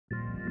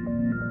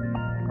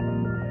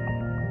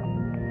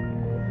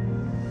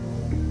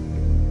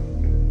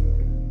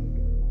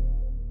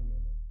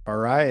All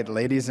right,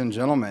 ladies and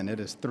gentlemen, it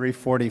is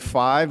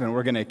 3:45, and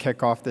we're going to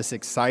kick off this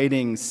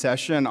exciting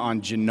session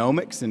on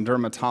genomics and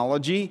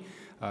dermatology,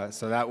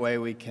 so that way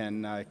we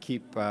can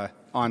keep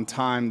on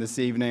time this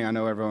evening. I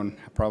know everyone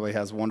probably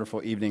has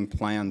wonderful evening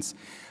plans.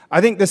 I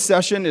think this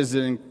session is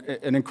an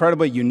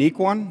incredibly unique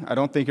one. I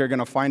don't think you're going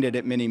to find it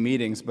at many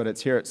meetings, but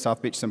it's here at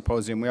South Beach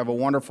Symposium. We have a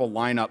wonderful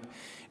lineup,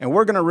 and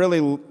we're going to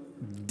really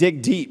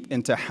dig deep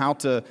into how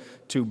to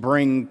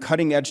bring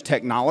cutting-edge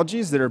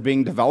technologies that are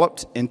being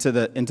developed into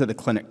the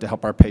clinic to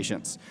help our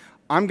patients.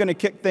 I'm going to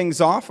kick things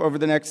off over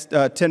the next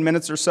 10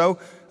 minutes or so,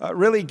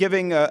 really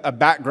giving a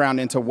background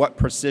into what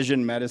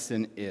precision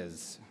medicine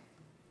is.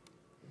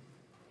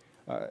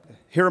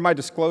 Here are my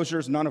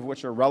disclosures, none of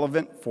which are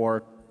relevant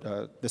for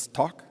this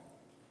talk.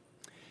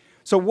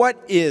 So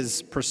what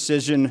is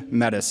precision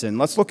medicine?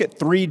 Let's look at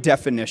three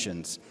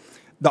definitions.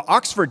 The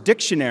Oxford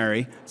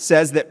Dictionary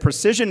says that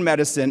precision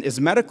medicine is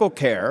medical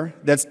care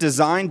that's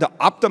designed to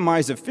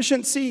optimize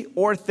efficiency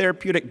or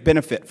therapeutic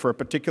benefit for a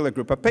particular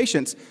group of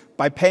patients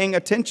by paying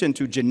attention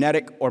to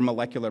genetic or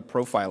molecular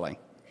profiling.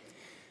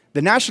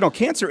 The National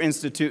Cancer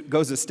Institute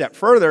goes a step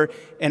further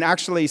and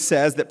actually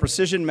says that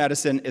precision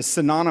medicine is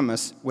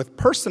synonymous with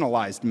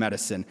personalized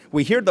medicine.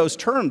 We hear those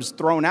terms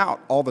thrown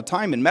out all the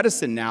time in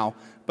medicine now,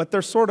 but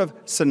they're sort of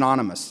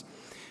synonymous.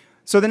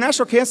 So the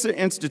National Cancer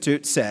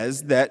Institute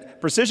says that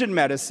precision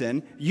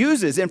medicine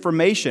uses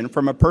information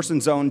from a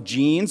person's own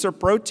genes or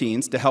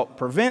proteins to help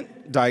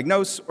prevent,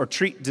 diagnose, or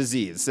treat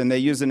disease. And they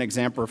use an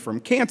example from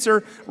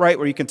cancer, right,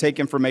 where you can take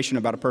information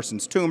about a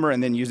person's tumor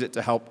and then use it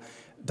to help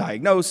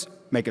diagnose,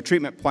 make a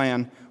treatment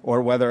plan,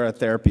 or whether a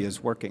therapy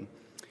is working.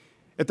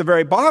 At the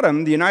very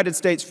bottom, the United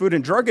States Food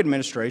and Drug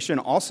Administration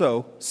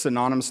also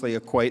synonymously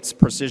equates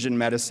precision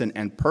medicine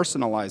and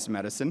personalized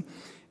medicine,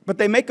 but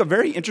they make a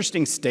very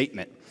interesting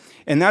statement.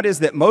 And that is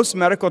that most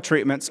medical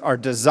treatments are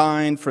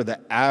designed for the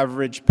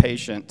average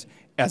patient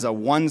as a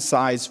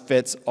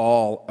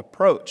one-size-fits-all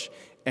approach.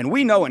 And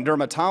we know in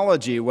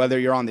dermatology, whether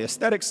you're on the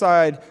aesthetic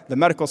side, the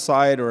medical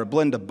side, or a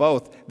blend of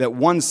both, that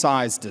one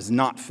size does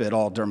not fit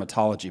all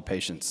dermatology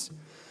patients.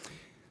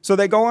 So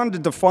they go on to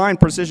define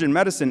precision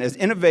medicine as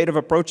innovative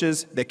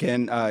approaches that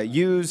can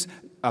use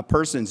a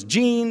person's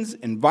genes,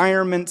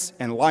 environments,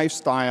 and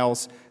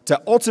lifestyles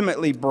to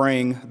ultimately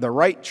bring the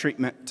right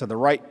treatment to the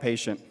right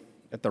patient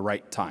at the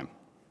right time.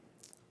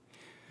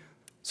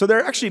 So there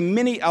are actually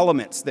many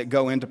elements that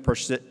go into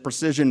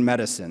precision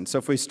medicine. So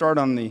if we start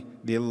on the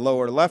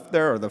lower left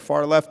there, or the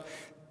far left,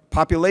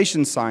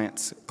 population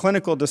science,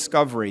 clinical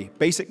discovery,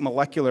 basic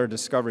molecular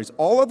discoveries,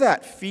 all of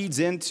that feeds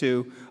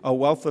into a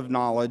wealth of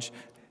knowledge,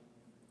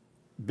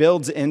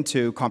 builds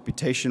into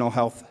computational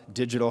health,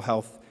 digital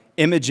health,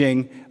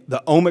 imaging,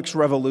 the omics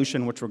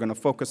revolution, which we're going to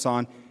focus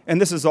on, and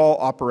this is all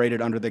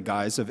operated under the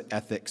guise of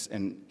ethics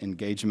and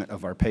engagement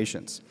of our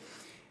patients.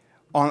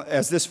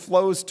 As this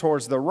flows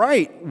towards the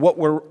right, what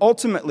we're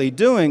ultimately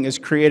doing is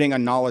creating a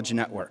knowledge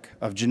network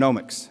of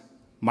genomics,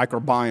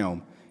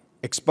 microbiome,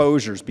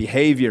 exposures,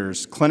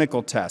 behaviors,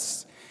 clinical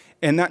tests.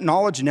 And that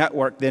knowledge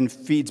network then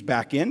feeds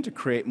back in to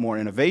create more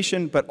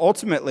innovation, but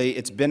ultimately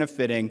it's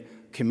benefiting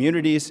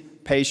communities,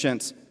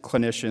 patients,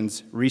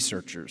 clinicians,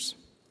 researchers.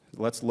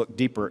 Let's look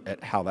deeper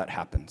at how that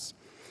happens.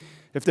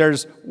 If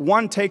there's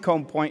one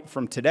take-home point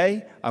from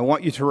today, I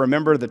want you to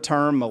remember the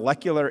term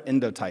molecular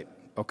endotype,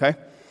 okay?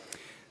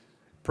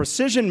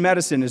 Precision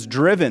medicine is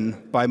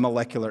driven by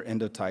molecular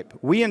endotype.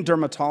 We in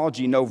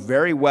dermatology know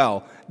very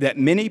well that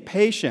many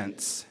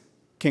patients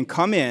can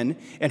come in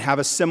and have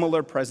a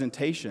similar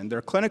presentation.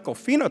 Their clinical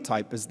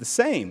phenotype is the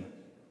same,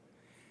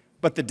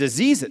 but the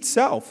disease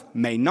itself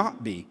may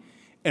not be.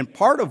 And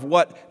part of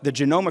what the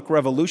genomic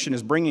revolution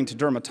is bringing to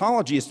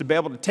dermatology is to be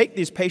able to take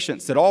these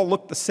patients that all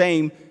look the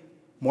same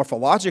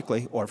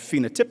morphologically or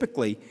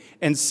phenotypically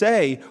and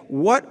say,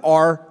 what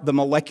are the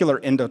molecular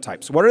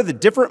endotypes? What are the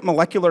different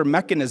molecular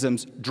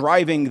mechanisms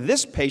driving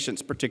this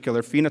patient's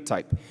particular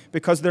phenotype?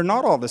 Because they're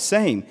not all the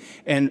same.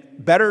 And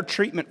better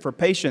treatment for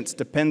patients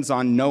depends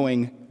on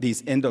knowing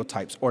these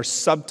endotypes or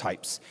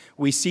subtypes.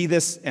 We see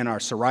this in our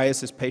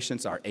psoriasis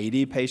patients, our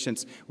AD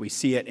patients. We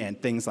see it in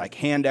things like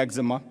hand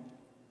eczema.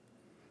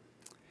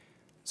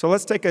 So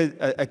let's take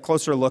a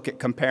closer look at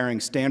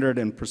comparing standard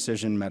and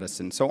precision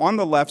medicine. So on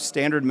the left,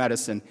 standard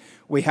medicine,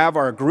 we have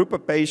our group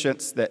of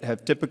patients that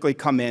have typically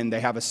come in.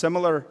 They have a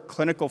similar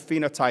clinical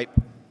phenotype,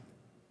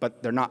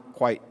 but they're not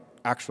quite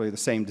actually the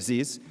same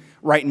disease.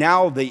 Right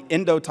now, the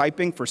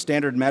endotyping for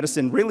standard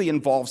medicine really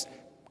involves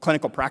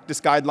clinical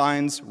practice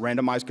guidelines,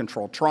 randomized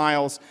controlled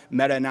trials,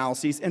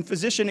 meta-analyses, and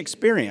physician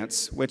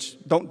experience, which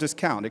don't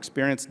discount.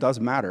 Experience does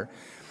matter.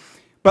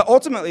 But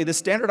ultimately, the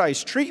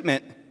standardized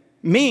treatment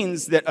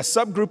means that a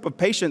subgroup of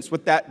patients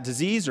with that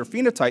disease or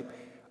phenotype,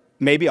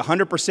 maybe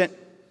 100%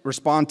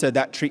 respond to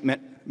that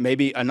treatment,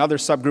 maybe another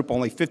subgroup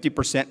only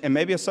 50%, and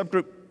maybe a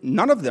subgroup,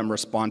 none of them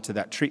respond to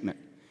that treatment.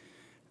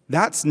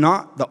 That's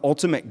not the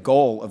ultimate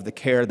goal of the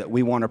care that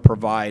we want to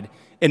provide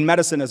in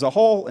medicine as a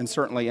whole, and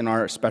certainly in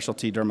our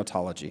specialty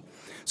dermatology.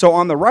 So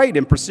on the right,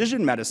 in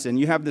precision medicine,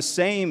 you have the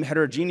same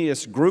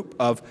heterogeneous group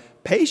of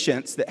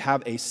patients that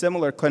have a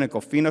similar clinical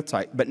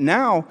phenotype. But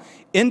now,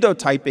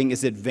 endotyping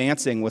is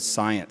advancing with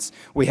science.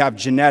 We have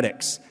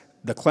genetics,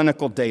 the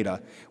clinical data.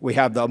 We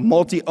have the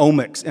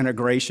multi-omics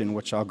integration,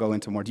 which I'll go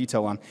into more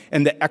detail on,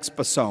 and the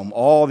exposome,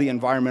 all the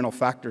environmental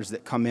factors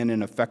that come in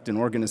and affect an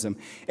organism.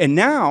 And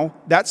now,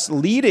 that's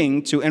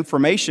leading to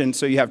information.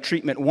 So you have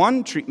treatment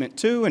 1, treatment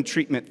 2, and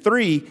treatment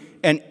 3,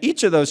 and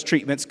each of those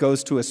treatments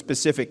goes to a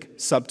specific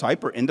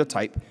subtype or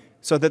endotype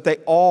so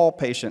that all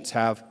patients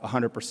have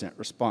 100%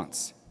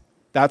 response.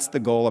 That's the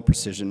goal of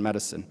precision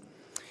medicine.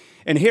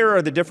 And here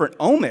are the different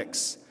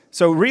omics.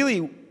 So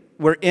really,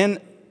 we're in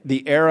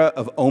the era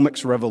of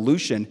omics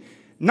revolution,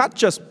 not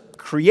just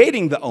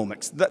creating the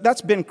omics,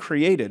 that's been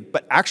created,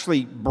 but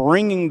actually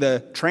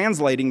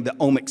translating the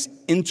omics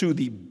into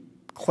the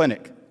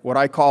clinic, what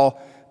I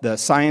call the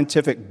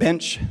scientific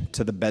bench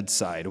to the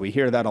bedside. We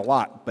hear that a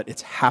lot, but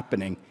it's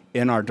happening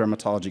in our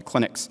dermatology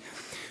clinics.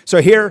 So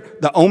here,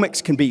 the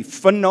omics can be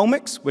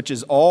phenomics, which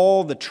is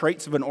all the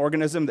traits of an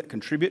organism that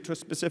contribute to a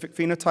specific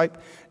phenotype,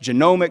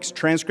 genomics,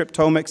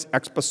 transcriptomics,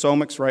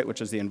 exposomics, right,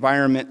 which is the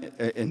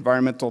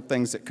environmental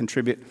things that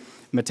contribute,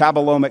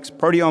 metabolomics,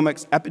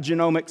 proteomics,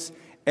 epigenomics,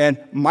 and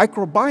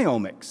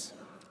microbiomics.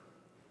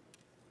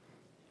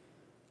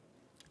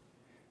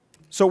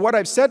 So what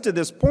I've said to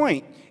this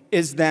point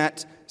is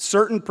that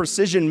certain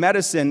precision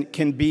medicine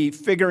can be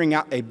figuring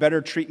out a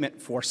better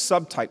treatment for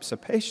subtypes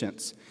of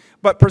patients.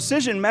 But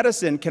precision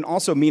medicine can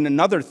also mean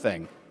another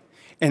thing,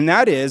 and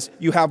that is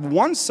you have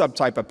one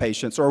subtype of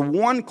patients or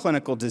one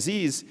clinical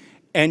disease,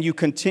 and you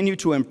continue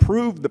to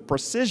improve the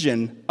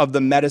precision of the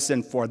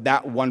medicine for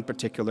that one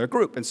particular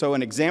group. And so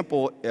an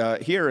example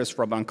here is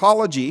from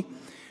oncology,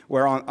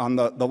 where on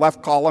the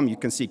left column you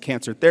can see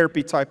cancer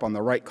therapy type, on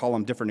the right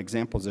column different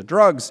examples of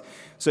drugs.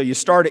 So you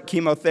start at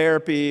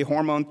chemotherapy,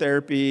 hormone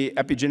therapy,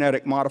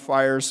 epigenetic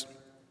modifiers,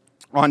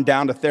 on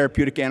down to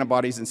therapeutic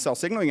antibodies and cell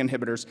signaling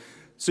inhibitors.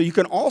 So you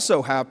can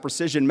also have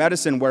precision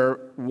medicine where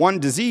one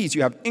disease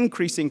you have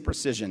increasing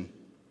precision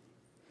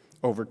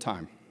over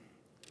time.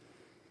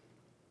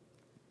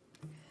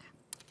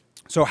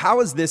 So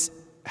how is this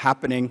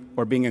happening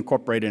or being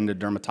incorporated into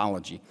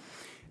dermatology?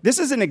 This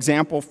is an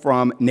example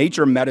from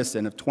Nature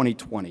Medicine of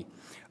 2020.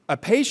 A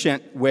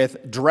patient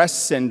with DRESS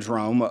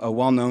syndrome, a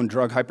well-known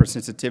drug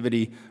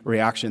hypersensitivity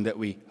reaction that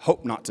we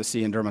hope not to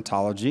see in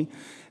dermatology.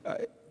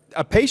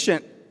 A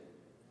patient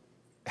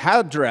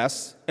had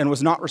DRESS and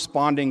was not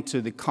responding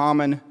to the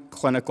common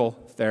clinical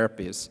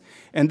therapies.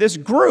 And this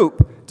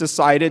group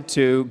decided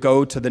to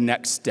go to the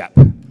next step.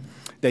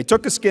 They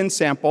took a skin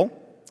sample,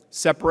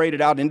 separated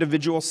out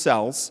individual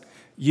cells,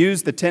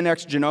 used the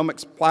 10x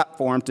Genomics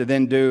platform to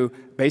then do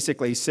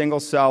basically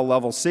single-cell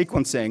level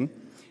sequencing.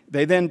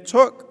 They then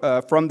took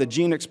from the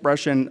gene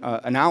expression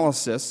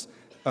analysis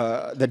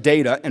the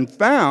data and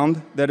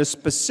found that a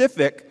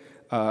specific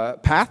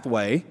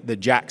pathway, the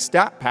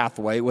JAK-STAT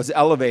pathway, was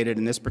elevated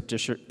in this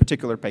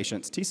particular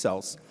patient's T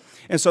cells.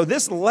 And so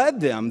this led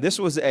them, this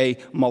was a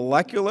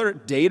molecular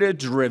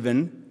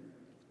data-driven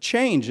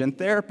change in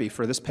therapy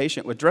for this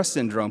patient with DRESS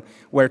syndrome,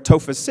 where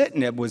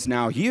tofacitinib was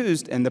now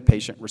used and the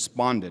patient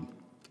responded.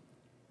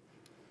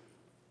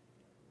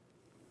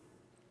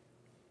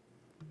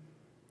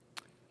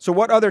 So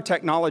what other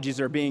technologies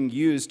are being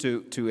used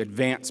to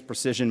advance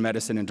precision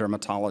medicine and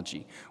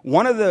dermatology?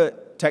 One of the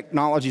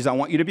technologies I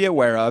want you to be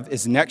aware of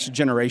is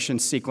next-generation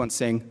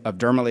sequencing of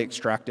dermally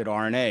extracted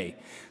RNA.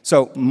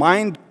 So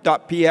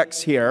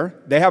Mind.px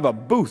here, they have a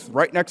booth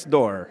right next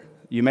door.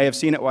 You may have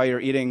seen it while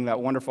you're eating that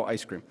wonderful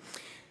ice cream.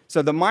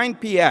 So the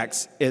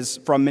Mind.px is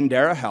from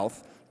Mindera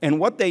Health. And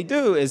what they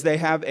do is they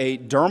have a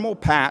dermal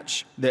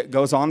patch that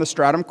goes on the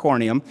stratum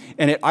corneum,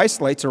 and it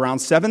isolates around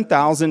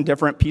 7,000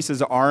 different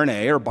pieces of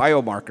RNA or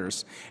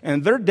biomarkers.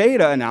 And their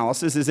data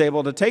analysis is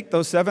able to take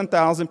those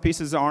 7,000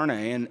 pieces of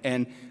RNA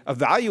and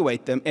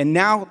evaluate them, and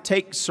now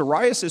take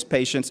psoriasis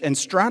patients and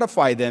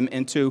stratify them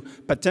into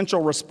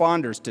potential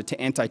responders to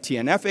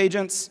anti-TNF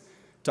agents,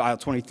 to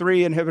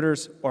IL-23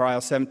 inhibitors, or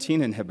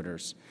IL-17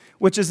 inhibitors,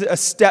 which is a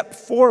step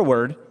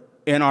forward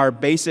in our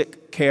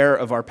basic care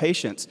of our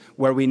patients,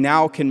 where we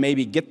now can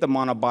maybe get them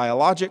on a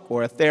biologic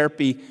or a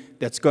therapy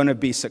that's going to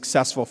be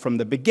successful from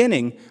the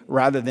beginning,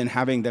 rather than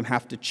having them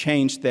have to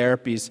change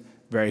therapies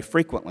very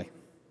frequently.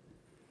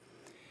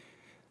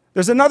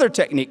 There's another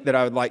technique that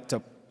I would like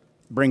to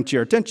bring to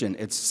your attention.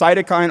 It's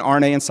cytokine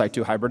RNA in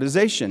situ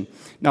hybridization.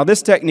 Now,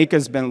 this technique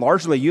has been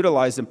largely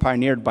utilized and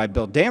pioneered by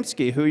Bill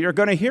Damsky, who you're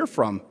going to hear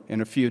from in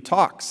a few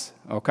talks,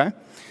 okay?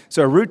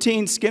 So a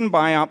routine skin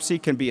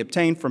biopsy can be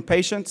obtained from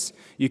patients.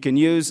 You can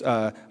use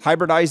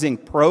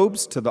hybridizing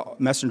probes to the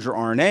messenger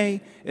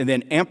RNA and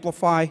then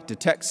amplify,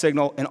 detect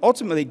signal, and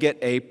ultimately get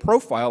a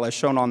profile, as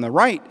shown on the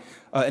right,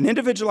 an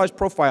individualized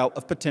profile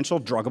of potential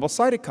druggable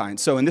cytokines.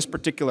 So in this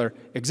particular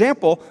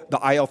example, the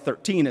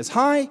IL-13 is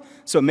high,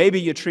 so maybe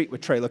you treat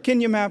with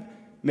tralokinumab,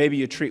 maybe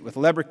you treat with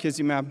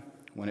lebrikizumab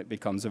when it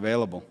becomes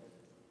available.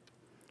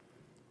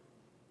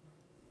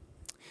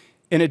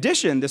 In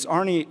addition, this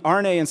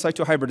RNA in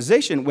situ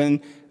hybridization,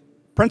 when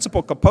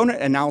principal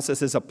component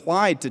analysis is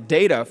applied to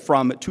data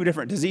from two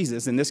different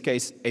diseases, in this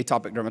case,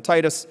 atopic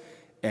dermatitis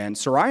and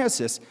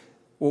psoriasis,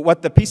 well,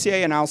 what the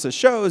PCA analysis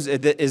shows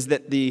is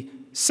that the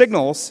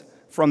signals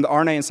from the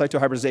RNA in situ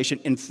hybridization,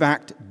 in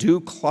fact, do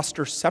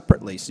cluster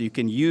separately. So you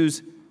can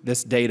use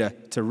this data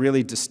to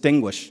really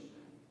distinguish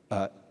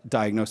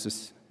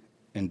diagnosis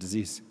and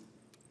disease.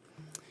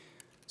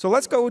 So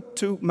let's go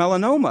to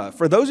melanoma.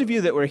 For those of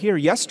you that were here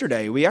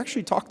yesterday, we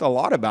actually talked a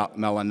lot about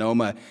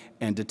melanoma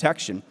and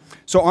detection.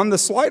 So on the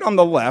slide on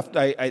the left,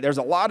 there's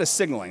a lot of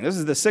signaling. This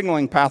is the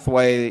signaling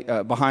pathway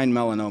behind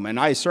melanoma, and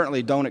I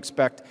certainly don't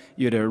expect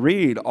you to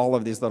read all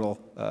of these little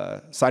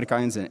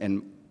cytokines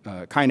and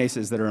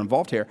kinases that are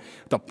involved here.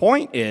 The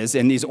point is,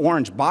 in these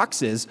orange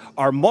boxes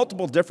are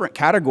multiple different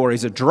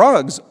categories of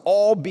drugs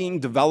all being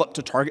developed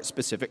to target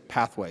specific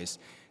pathways.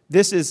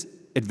 This is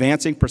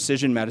advancing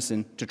precision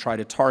medicine to try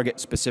to target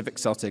specific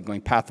cell signaling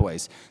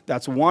pathways.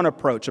 That's one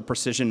approach of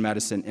precision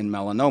medicine in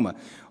melanoma.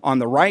 On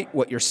the right,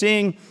 what you're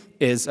seeing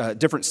is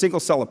different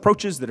single-cell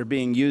approaches that are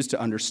being used to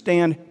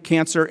understand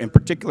cancer, in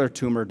particular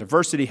tumor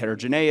diversity,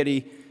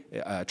 heterogeneity,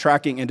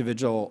 tracking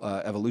individual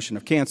evolution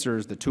of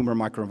cancers, the tumor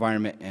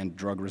microenvironment, and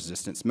drug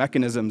resistance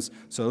mechanisms.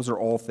 So those are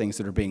all things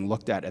that are being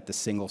looked at the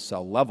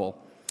single-cell level.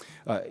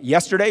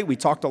 Yesterday, we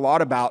talked a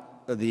lot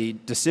about the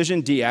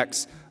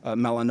DecisionDx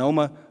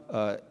melanoma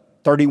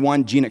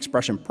 31 gene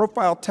expression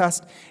profile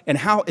test and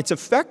how it's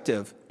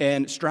effective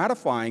in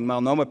stratifying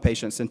melanoma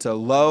patients into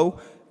low,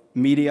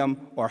 medium,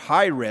 or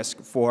high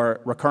risk for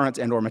recurrence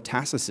and or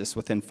metastasis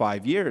within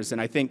 5 years.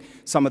 And I think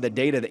some of the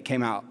data that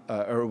came out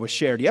or was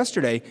shared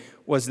yesterday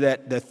was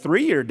that the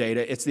 3-year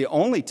data, it's the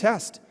only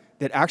test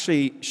that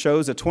actually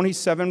shows a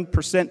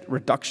 27%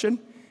 reduction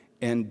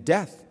in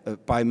death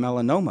by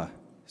melanoma.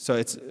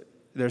 So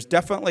there's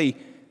definitely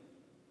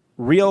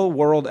real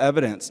world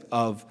evidence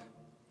of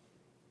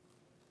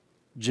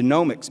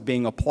genomics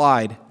being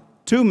applied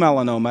to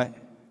melanoma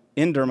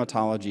in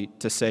dermatology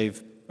to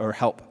save or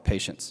help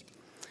patients.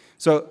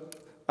 So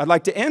I'd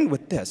like to end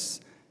with this,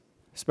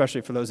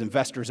 especially for those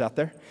investors out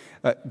there.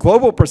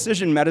 Global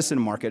precision medicine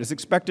market is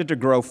expected to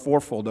grow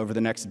fourfold over the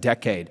next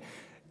decade.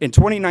 In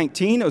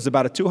 2019, it was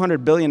about a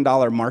 $200 billion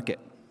market.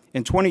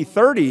 In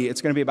 2030,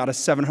 it's going to be about a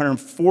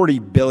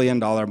 $740 billion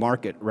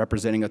market,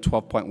 representing a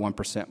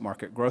 12.1%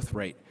 market growth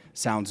rate.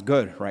 Sounds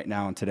good right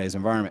now in today's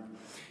environment.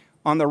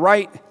 On the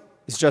right,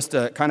 it's just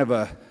a kind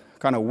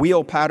of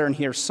wheel pattern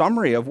here,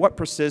 summary of what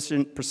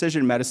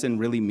precision medicine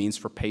really means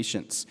for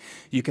patients.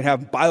 You can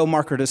have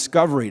biomarker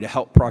discovery to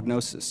help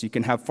prognosis. You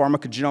can have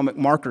pharmacogenomic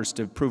markers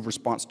to improve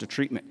response to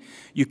treatment.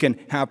 You can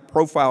have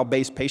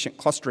profile-based patient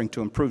clustering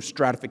to improve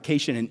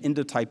stratification and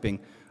endotyping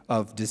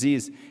of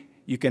disease.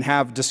 You can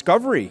have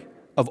discovery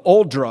of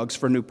old drugs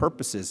for new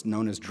purposes,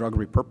 known as drug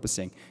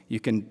repurposing. You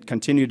can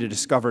continue to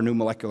discover new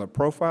molecular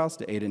profiles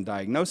to aid in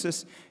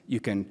diagnosis. You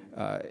can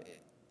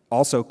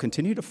also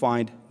continue to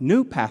find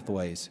new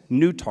pathways,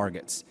 new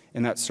targets,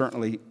 and that's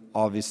certainly,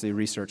 obviously,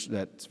 research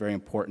that's very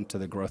important to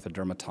the growth of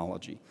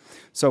dermatology.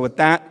 So with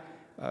that,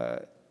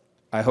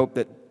 I hope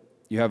that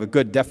you have a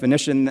good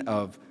definition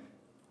of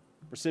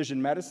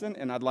precision medicine,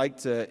 and I'd like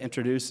to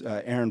introduce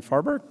Aaron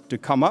Farber to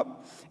come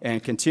up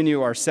and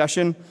continue our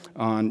session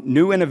on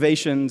new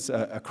innovations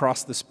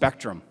across the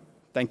spectrum.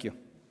 Thank you.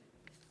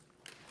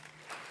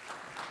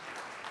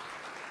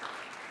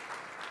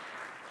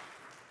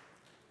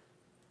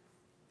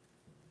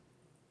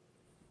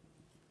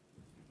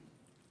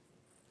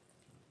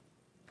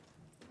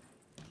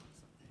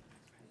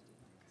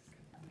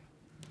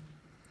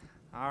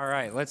 All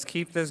right, let's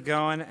keep this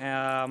going.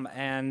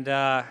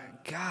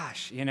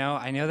 Gosh, you know,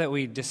 I know that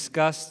we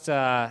discussed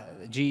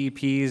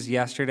GEPs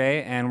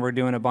yesterday, and we're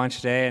doing a bunch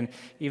today. And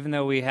even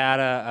though we had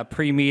a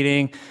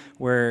pre-meeting,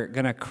 we're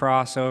going to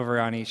cross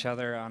over on each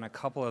other on a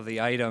couple of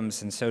the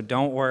items. And so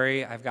don't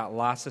worry, I've got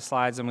lots of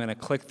slides. I'm going to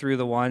click through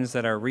the ones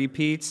that are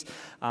repeats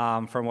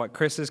from what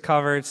Chris has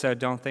covered, so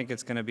don't think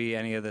it's going to be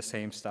any of the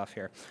same stuff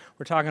here.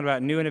 We're talking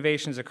about new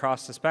innovations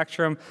across the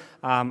spectrum.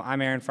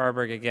 I'm Aaron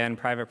Farberg, again,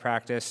 private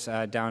practice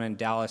down in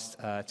Dallas,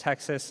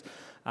 Texas.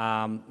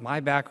 My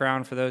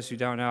background, for those who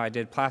don't know, I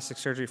did plastic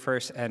surgery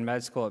first and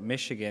med school at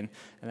Michigan,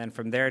 and then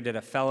from there did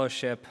a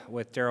fellowship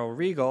with Daryl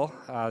Regal,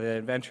 the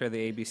inventor of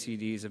the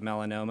ABCDs of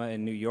melanoma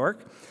in New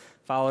York,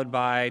 followed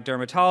by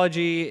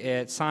dermatology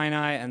at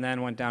Sinai, and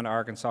then went down to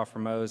Arkansas for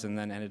Mohs, and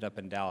then ended up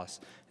in Dallas.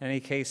 In any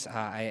case,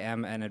 I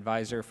am an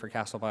advisor for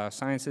Castle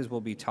Biosciences.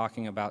 We'll be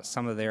talking about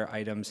some of their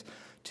items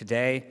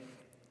today.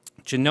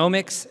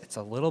 Genomics, it's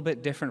a little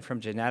bit different from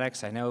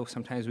genetics. I know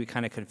sometimes we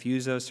kind of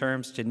confuse those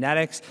terms.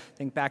 Genetics,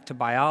 think back to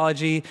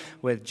biology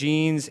with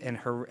genes and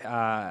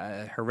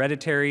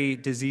hereditary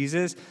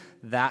diseases.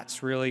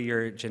 That's really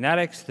your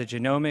genetics. The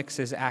genomics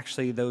is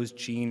actually those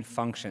gene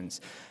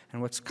functions.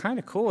 And what's kind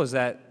of cool is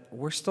that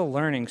we're still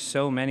learning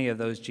so many of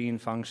those gene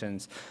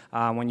functions.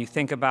 When you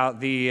think about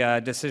the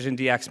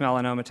DecisionDx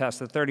melanoma test,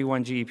 the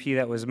 31 GEP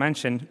that was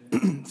mentioned,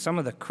 some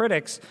of the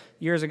critics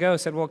years ago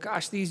said, well,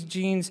 gosh, these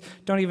genes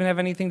don't even have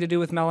anything to do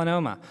with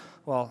melanoma.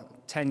 Well,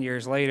 10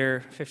 years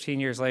later, 15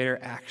 years later,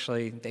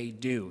 actually they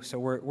do.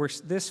 So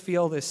this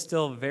field is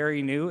still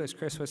very new, as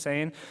Chris was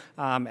saying,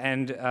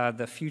 and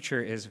the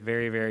future is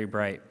very, very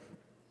bright.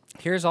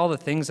 Here's all the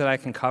things that I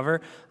can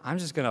cover. I'm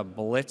just going to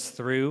blitz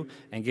through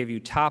and give you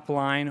top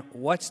line,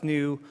 what's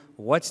new,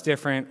 what's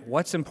different,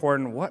 what's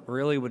important, what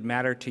really would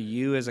matter to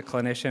you as a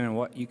clinician, and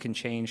what you can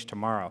change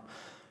tomorrow.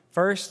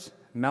 First,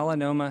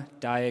 melanoma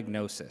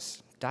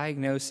diagnosis.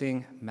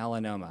 Diagnosing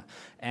melanoma.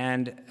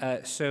 And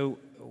so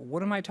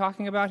what am I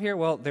talking about here?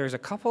 Well, there's a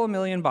couple of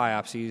million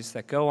biopsies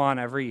that go on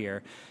every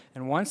year,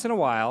 and once in a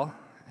while,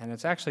 and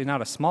it's actually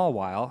not a small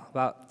while,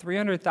 about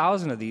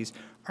 300,000 of these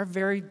are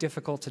very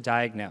difficult to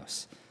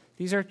diagnose.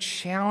 These are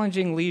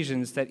challenging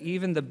lesions that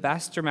even the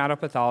best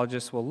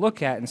dermatopathologists will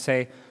look at and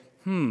say,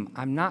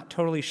 I'm not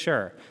totally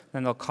sure.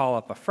 Then they'll call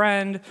up a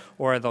friend,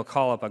 or they'll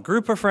call up a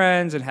group of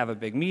friends and have a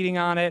big meeting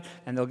on it,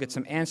 and they'll get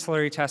some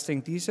ancillary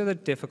testing. These are the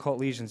difficult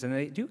lesions, and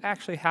they do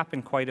actually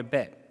happen quite a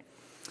bit.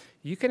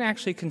 You can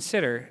actually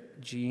consider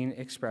gene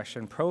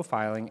expression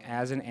profiling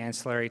as an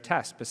ancillary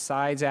test,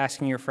 besides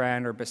asking your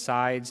friend or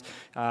besides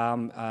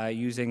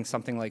using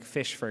something like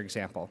FISH, for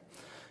example.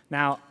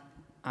 Now,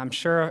 I'm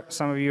sure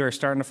some of you are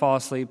starting to fall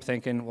asleep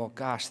thinking, well,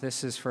 gosh,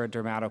 this is for a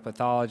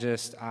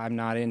dermatopathologist. I'm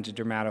not into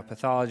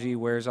dermatopathology.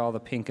 Where's all the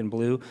pink and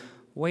blue?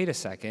 Wait a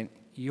second.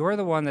 You're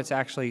the one that's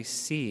actually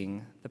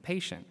seeing the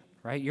patient,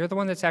 right? You're the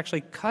one that's actually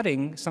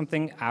cutting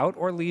something out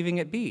or leaving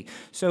it be.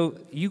 So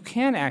you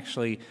can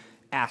actually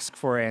ask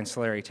for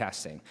ancillary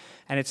testing.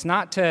 And it's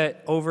not to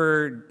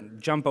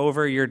jump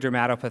over your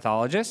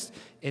dermatopathologist.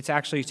 It's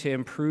actually to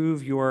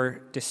improve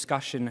your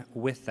discussion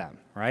with them,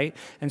 right?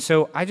 And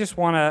so I just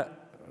want to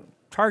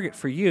target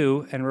for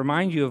you and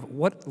remind you of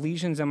what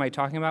lesions am I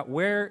talking about,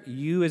 where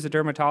you as a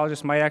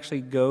dermatologist might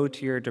actually go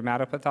to your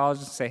dermatopathologist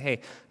and say,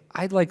 hey,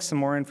 I'd like some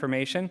more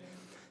information.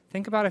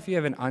 Think about if you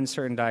have an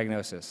uncertain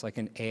diagnosis, like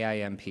an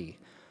AIMP.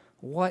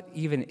 What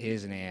even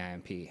is an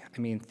AIMP? I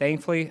mean,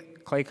 thankfully,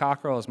 Clay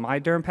Cockrell is my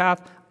derm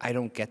path. I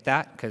don't get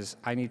that because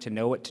I need to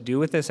know what to do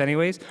with this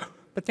anyways.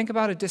 But think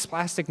about a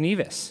dysplastic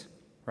nevus,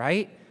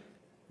 right?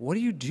 What do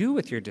you do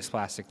with your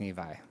dysplastic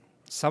nevi?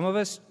 Some of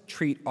us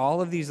treat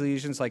all of these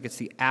lesions like it's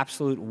the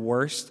absolute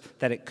worst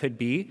that it could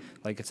be,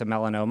 like it's a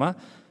melanoma.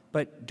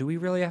 But do we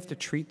really have to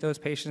treat those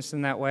patients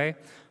in that way?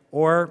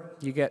 Or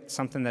you get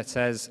something that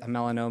says a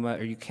melanoma,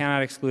 or you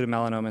cannot exclude a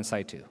melanoma in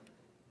situ.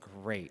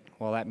 Great.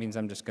 Well, that means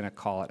I'm just going to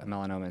call it a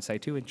melanoma in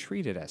situ and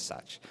treat it as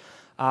such.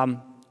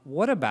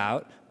 What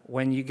about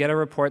when you get a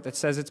report that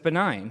says it's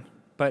benign,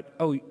 but,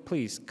 oh,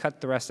 please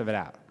cut the rest of it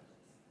out?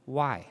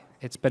 Why?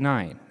 It's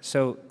benign.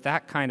 So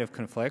that kind of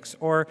conflicts.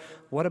 Or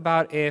what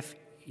about if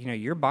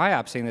you're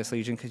biopsying this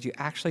lesion because you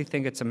actually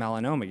think it's a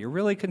melanoma? You're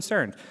really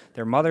concerned.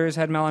 Their mother has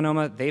had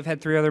melanoma. They've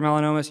had 3 other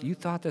melanomas. You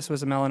thought this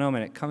was a melanoma,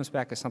 and it comes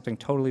back as something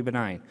totally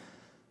benign.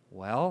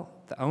 Well,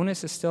 the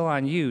onus is still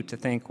on you to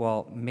think,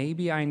 well,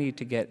 maybe I need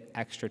to get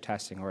extra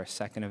testing or a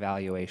second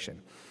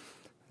evaluation.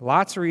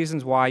 Lots of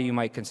reasons why you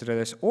might consider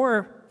this.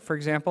 Or, for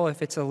example,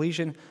 if it's a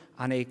lesion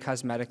on a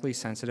cosmetically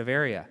sensitive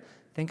area.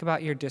 Think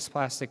about your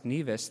dysplastic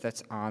nevus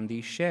that's on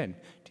the shin.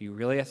 Do you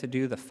really have to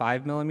do the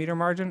 5 millimeter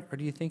margin, or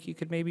do you think you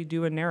could maybe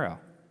do a narrow?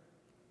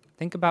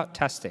 Think about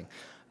testing.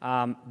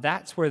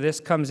 That's where this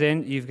comes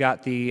in. You've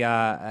got the,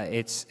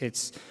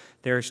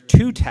 there's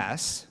 2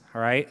 tests, all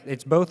right?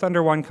 It's both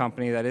under one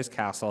company, that is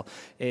Castle.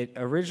 It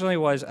originally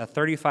was a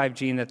 35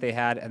 gene that they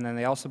had, and then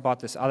they also bought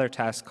this other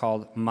test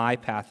called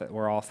MyPath that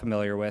we're all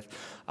familiar with,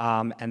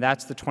 and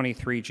that's the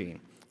 23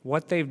 gene.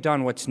 What they've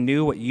done, what's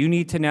new, what you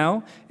need to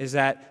know, is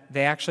that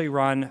they actually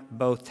run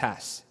both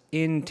tests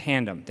in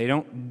tandem. They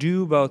don't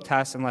do both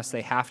tests unless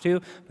they have to,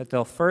 but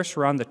they'll first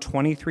run the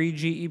 23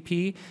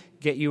 GEP,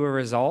 get you a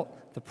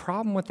result. The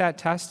problem with that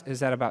test is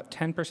that about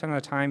 10% of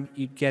the time,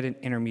 you get an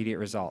intermediate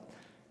result.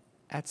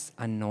 That's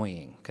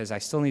annoying, because I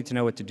still need to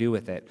know what to do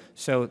with it.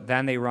 So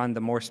then they run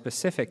the more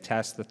specific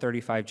test, the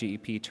 35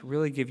 GEP, to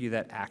really give you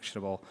that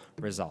actionable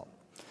result.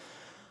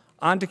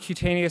 On to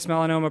cutaneous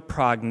melanoma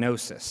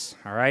prognosis,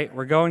 all right?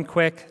 We're going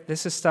quick.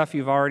 This is stuff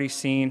you've already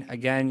seen.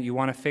 Again, you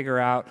want to figure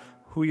out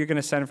who you're going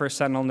to send for a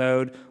sentinel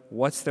node,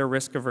 what's their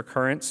risk of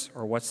recurrence,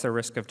 or what's their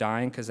risk of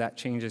dying, because that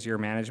changes your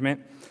management.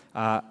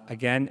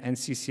 Again,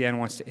 NCCN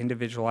wants to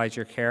individualize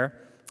your care.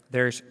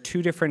 There's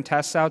 2 different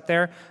tests out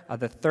there.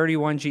 The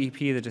 31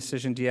 GEP, the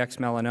DecisionDx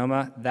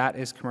Melanoma, that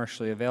is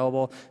commercially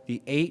available. The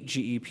 8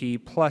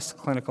 GEP plus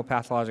clinical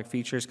pathologic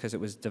features, because it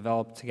was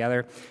developed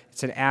together.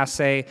 It's an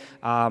assay.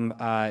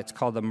 It's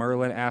called the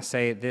Merlin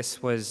assay.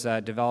 This was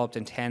developed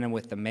in tandem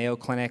with the Mayo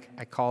Clinic.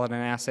 I call it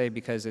an assay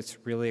because it's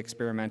really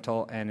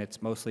experimental, and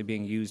it's mostly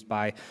being used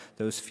by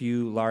those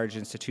few large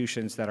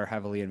institutions that are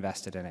heavily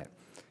invested in it.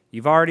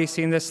 You've already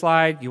seen this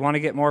slide. You want to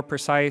get more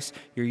precise.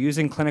 You're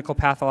using clinical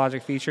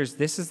pathologic features.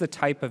 This is the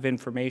type of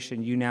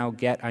information you now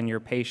get on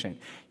your patient.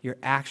 Your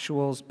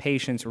actual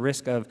patient's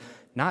risk of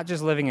not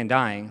just living and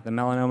dying, the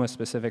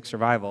melanoma-specific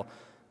survival,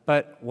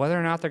 but whether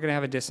or not they're going to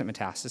have a distant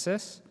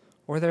metastasis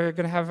or they're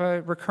going to have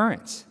a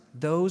recurrence.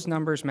 Those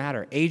numbers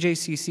matter.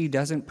 AJCC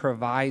doesn't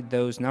provide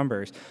those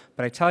numbers.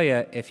 But I tell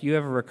you, if you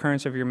have a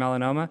recurrence of your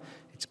melanoma,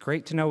 it's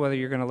great to know whether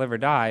you're going to live or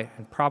die,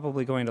 and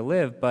probably going to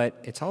live, but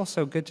it's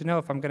also good to know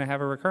if I'm going to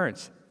have a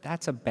recurrence.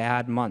 That's a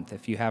bad month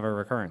if you have a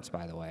recurrence,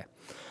 by the way.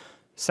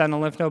 Sentinel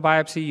lymph node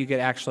biopsy, you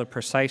get actual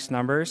precise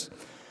numbers.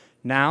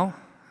 Now,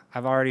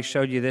 I've already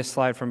showed you this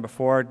slide from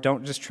before.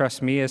 Don't just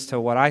trust me as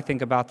to what I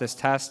think about this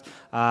test.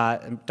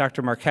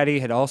 Dr. Marchetti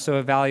had also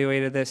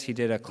evaluated this. He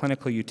did a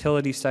clinical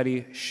utility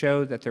study,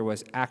 showed that there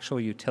was actual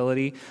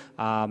utility,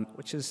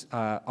 which is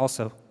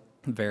also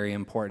very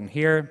important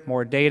here.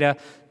 More data.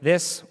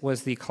 This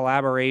was the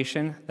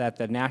collaboration that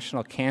the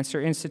National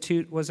Cancer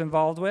Institute was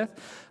involved with,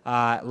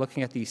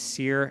 looking at the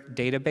SEER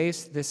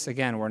database. This,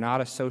 again, we're not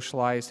a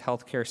socialized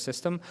healthcare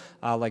system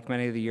like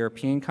many of the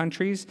European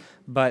countries,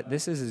 but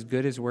this is as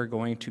good as we're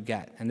going to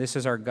get. And this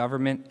is our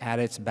government at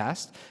its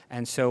best.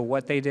 And so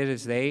what they did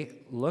is they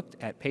looked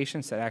at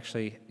patients that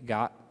actually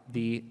got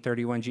the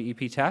 31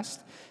 GEP test,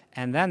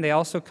 and then they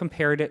also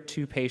compared it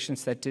to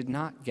patients that did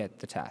not get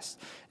the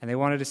test. And they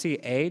wanted to see,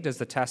 A, does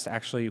the test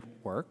actually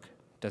work?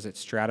 Does it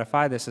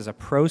stratify? This is a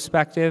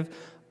prospective,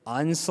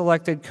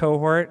 unselected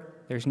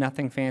cohort. There's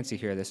nothing fancy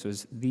here. This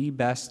was the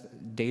best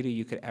data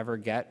you could ever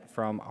get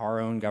from our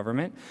own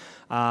government.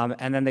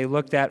 And then they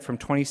looked at from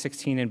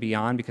 2016 and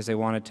beyond because they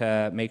wanted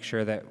to make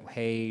sure that,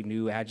 hey,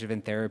 new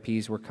adjuvant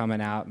therapies were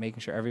coming out, making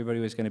sure everybody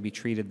was going to be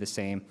treated the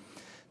same.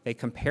 They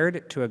compared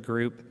it to a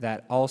group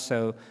that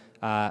also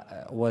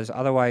was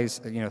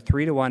otherwise,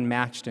 3-to-1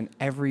 matched in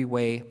every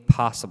way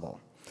possible,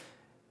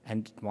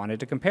 and wanted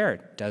to compare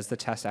it. Does the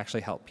test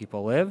actually help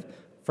people live?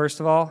 First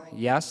of all,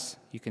 yes,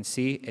 you can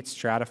see it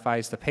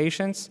stratifies the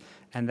patients.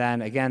 And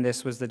then again,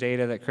 this was the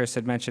data that Chris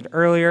had mentioned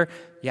earlier.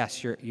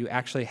 Yes, you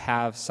actually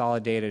have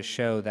solid data to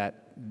show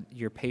that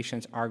your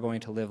patients are going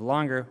to live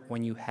longer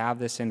when you have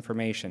this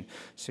information.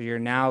 So you're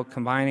now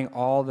combining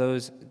all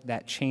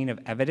that chain of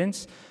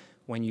evidence.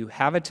 When you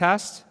have a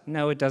test,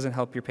 no, it doesn't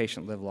help your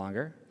patient live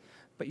longer,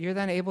 but you're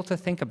then able to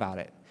think about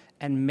it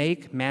and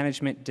make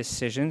management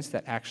decisions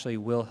that actually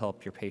will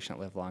help your patient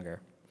live longer.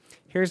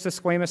 Here's the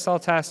squamous cell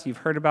test. You've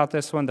heard about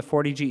this one, the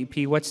 40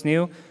 GEP. What's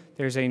new?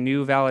 There's a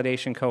new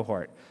validation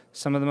cohort.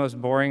 Some of the most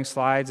boring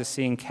slides is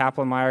seeing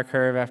Kaplan-Meier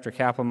curve after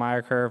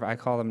Kaplan-Meier curve. I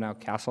call them now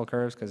Castle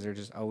curves because they're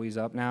just always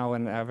up now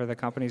whenever the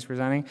company's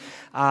presenting.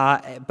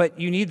 But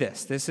you need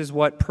this. This is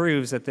what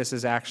proves that this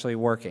is actually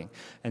working.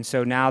 And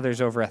so now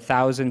there's over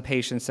 1,000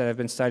 patients that have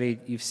been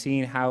studied. You've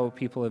seen how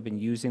people have been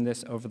using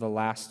this over the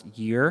last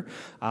year.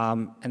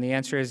 And the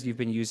answer is you've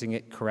been using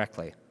it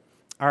correctly.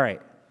 All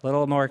right, a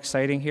little more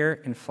exciting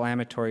here,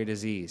 inflammatory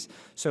disease.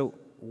 So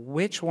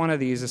which one of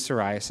these is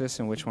psoriasis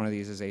and which one of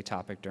these is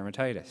atopic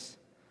dermatitis?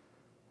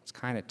 It's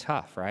kind of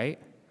tough, right?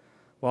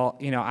 Well,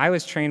 I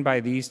was trained by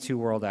these two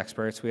world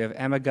experts. We have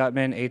Emma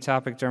Gutman,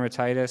 atopic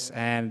dermatitis,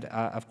 and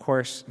of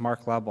course,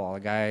 Mark Leball,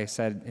 the guy I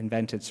said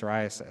invented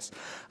psoriasis.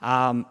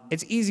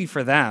 It's easy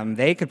for them.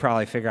 They could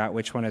probably figure out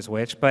which one is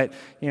which, but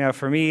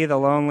for me, the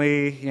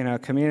lonely,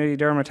 community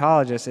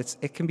dermatologist,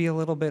 it can be a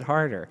little bit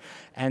harder.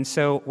 And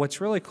so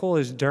what's really cool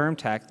is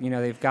DermTech,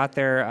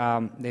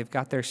 they've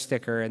got their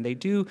sticker, and they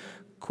do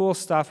cool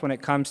stuff when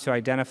it comes to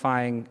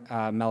identifying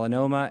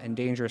melanoma and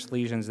dangerous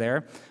lesions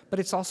there, but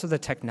it's also the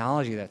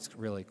technology that's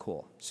really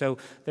cool. So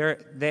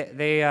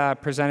they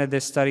presented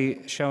this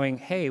study showing,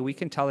 hey, we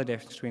can tell the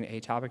difference between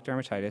atopic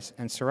dermatitis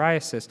and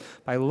psoriasis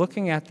by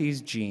looking at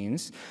these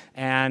genes,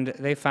 and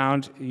they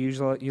found,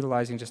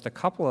 utilizing just a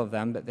couple of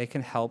them, that they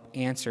can help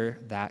answer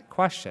that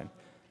question.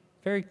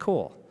 Very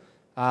cool.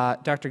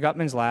 Dr.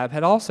 Gutman's lab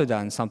had also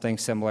done something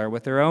similar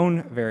with their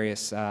own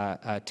various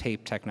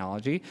tape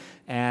technology,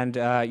 and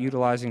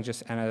utilizing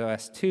just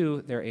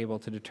NOS2, they're able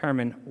to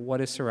determine what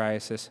is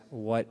psoriasis,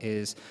 what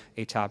is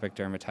atopic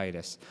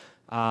dermatitis.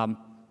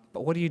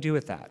 But what do you do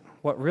with that?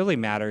 What really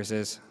matters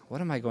is,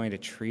 what am I going to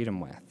treat them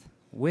with?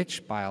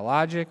 Which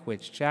biologic,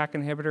 which JAK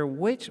inhibitor,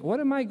 what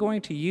am I going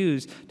to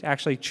use to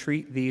actually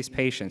treat these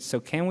patients?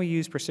 So can we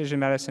use precision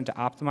medicine to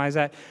optimize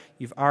that?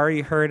 You've already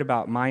heard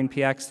about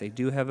MindPX. They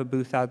do have a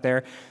booth out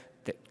there.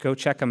 Go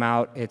check them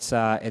out. It's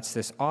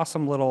this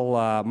awesome little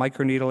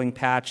microneedling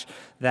patch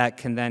that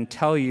can then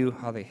tell you,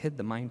 oh, they hid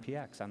the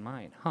MindPX on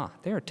mine. Huh,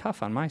 they were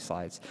tough on my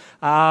slides.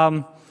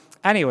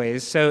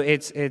 Anyways, so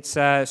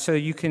so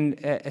you can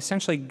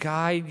essentially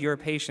guide your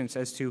patients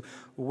as to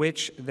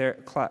which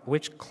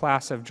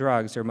class of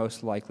drugs they're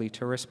most likely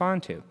to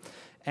respond to.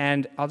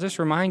 And I'll just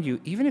remind you,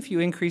 even if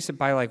you increase it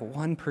by like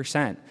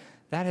 1%,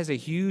 that has a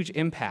huge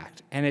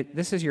impact. And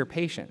this is your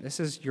patient. This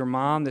is your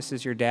mom. This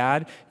is your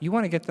dad. You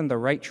want to get them the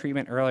right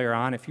treatment earlier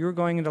on. If you were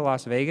going into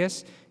Las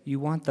Vegas, you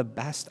want the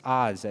best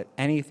odds at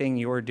anything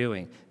you're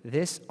doing.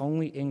 This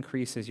only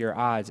increases your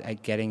odds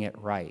at getting it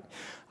right.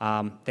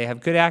 They have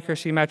good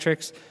accuracy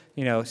metrics.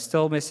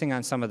 Still missing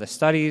on some of the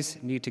studies.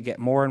 Need to get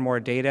more and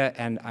more data,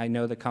 and I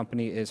know the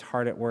company is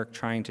hard at work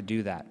trying to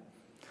do that.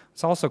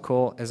 What's also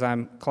cool is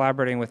I'm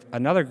collaborating with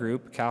another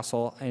group,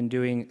 Castle, and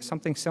doing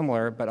something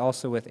similar, but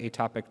also with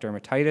atopic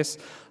dermatitis,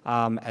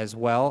 as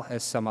well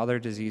as some other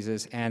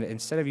diseases. And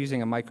instead of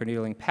using a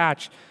microneedling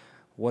patch,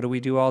 what do we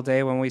do all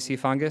day when we see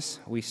fungus?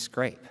 We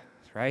scrape,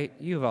 right?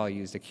 You've all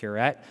used a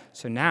curette.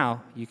 So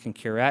now you can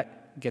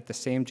curette get the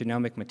same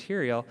genomic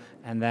material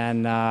and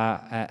then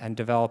and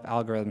develop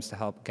algorithms to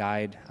help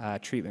guide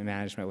treatment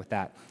management with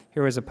that.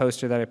 Here was a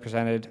poster that I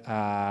presented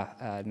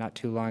not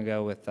too long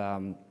ago with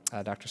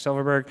Dr.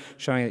 Silverberg,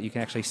 showing that you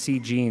can actually see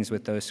genes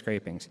with those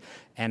scrapings.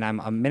 And I'm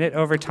a minute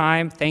over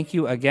time. Thank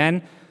you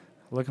again.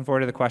 Looking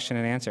forward to the question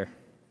and answer.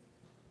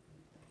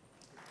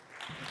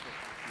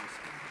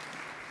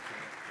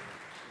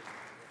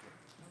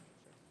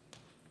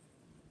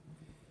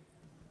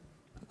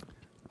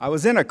 I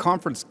was in a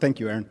conference, thank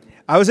you, Aaron.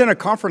 I was in a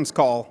conference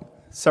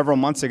call several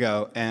months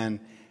ago,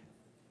 and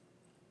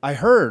I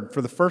heard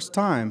for the first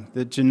time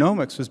that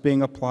genomics was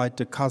being applied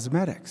to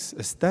cosmetics,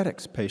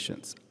 aesthetics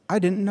patients. I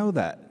didn't know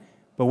that.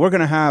 But we're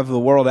going to have the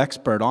world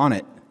expert on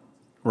it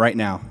right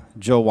now,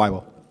 Jill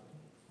Weibel.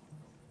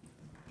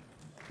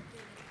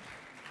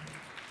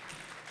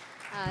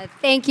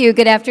 Thank you.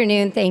 Good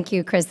afternoon. Thank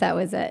you, Chris. That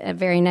was a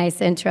very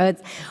nice intro.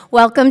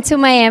 Welcome to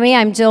Miami.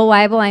 I'm Jill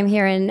Weibel. I'm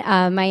here in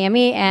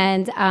Miami,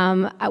 and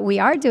we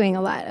are doing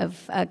a lot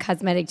of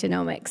cosmetic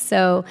genomics.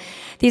 So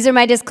these are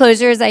my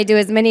disclosures. I do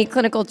as many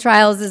clinical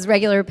trials as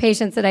regular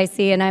patients that I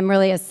see, and I'm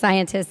really a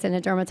scientist in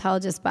a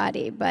dermatologist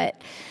body.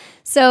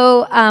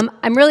 So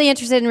I'm really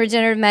interested in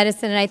regenerative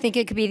medicine, and I think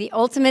it could be the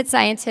ultimate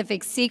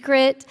scientific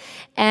secret.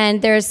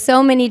 And there's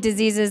so many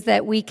diseases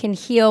that we can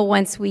heal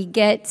once we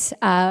get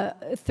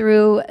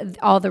through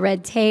all the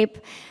red tape.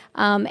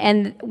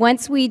 And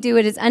once we do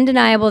it, it's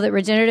undeniable that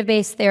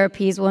regenerative-based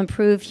therapies will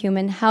improve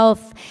human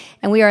health.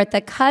 And we are at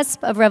the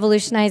cusp of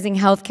revolutionizing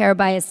healthcare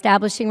by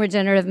establishing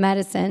regenerative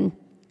medicine.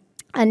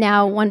 And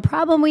now one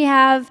problem we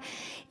have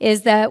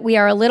is that we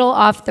are a little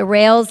off the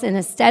rails in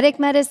aesthetic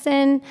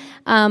medicine.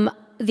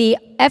 The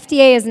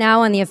FDA is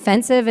now on the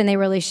offensive, and they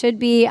really should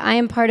be. I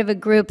am part of a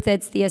group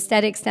that's the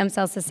Aesthetic Stem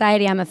Cell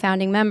Society. I'm a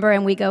founding member,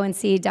 and we go and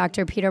see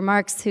Dr. Peter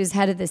Marks, who's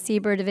head of the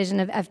CBER division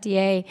of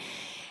FDA.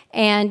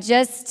 And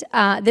just,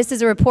 this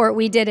is a report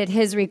we did at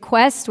his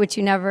request, which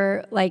you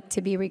never like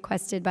to be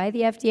requested by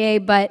the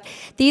FDA, but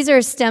these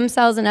are stem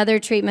cells and other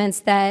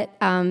treatments that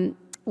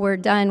were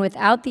done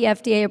without the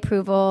FDA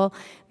approval,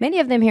 many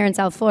of them here in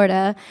South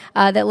Florida,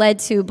 that led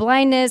to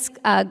blindness,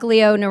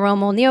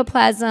 glioneuromal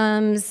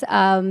neoplasms,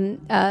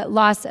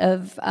 loss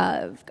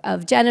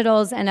of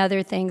genitals, and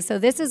other things. So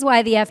this is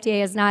why the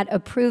FDA is not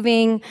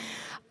approving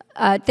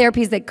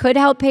therapies that could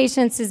help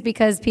patients, is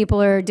because people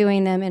are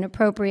doing them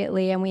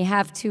inappropriately, and we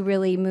have to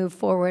really move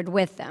forward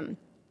with them.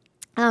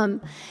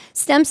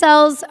 Stem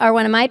cells are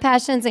one of my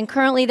passions, and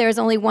currently there's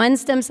only one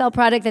stem cell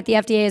product that the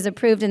FDA has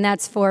approved, and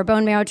that's for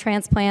bone marrow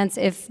transplants.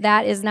 If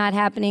that is not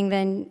happening,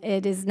 then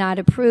it is not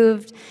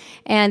approved.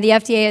 And the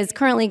FDA is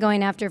currently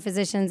going after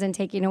physicians and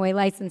taking away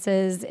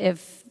licenses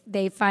if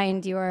they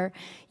find you're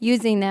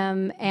using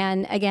them.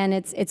 And again,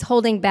 it's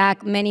holding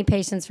back many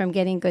patients from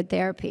getting good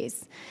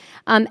therapies.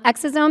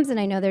 Exosomes, and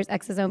I know there's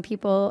exosome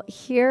people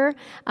here.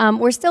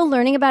 We're still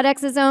learning about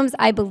exosomes.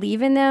 I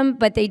believe in them,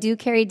 but they do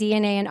carry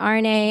DNA and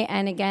RNA,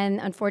 and again,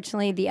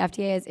 unfortunately, the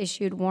FDA has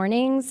issued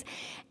warnings.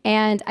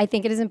 And I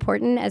think it is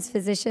important as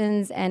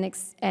physicians and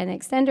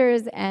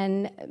extenders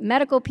and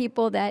medical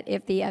people that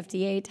if the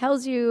FDA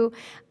tells you,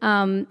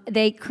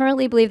 they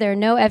currently believe there are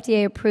no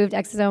FDA-approved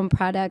exosome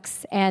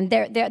products, and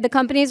the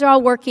companies are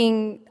all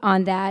working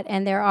on that,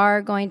 and there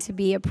are going to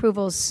be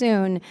approvals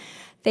soon.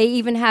 They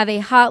even have a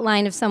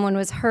hotline if someone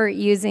was hurt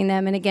using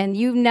them. And again,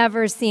 you've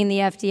never seen the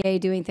FDA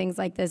doing things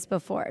like this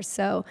before.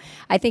 So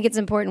I think it's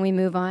important we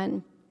move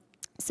on.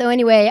 So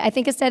anyway, I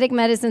think aesthetic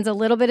medicine's a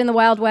little bit in the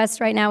Wild West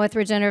right now with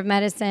regenerative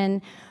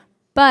medicine,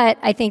 but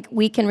I think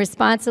we can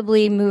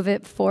responsibly move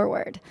it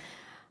forward.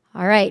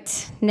 All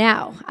right,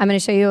 now I'm going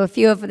to show you a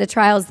few of the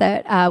trials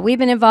that we've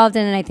been involved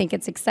in, and I think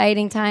it's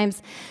exciting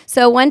times.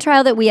 So one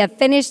trial that we have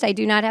finished, I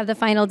do not have the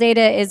final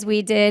data, is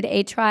we did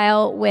a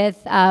trial with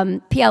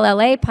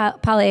PLLA,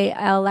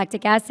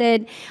 polylactic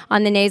acid,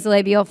 on the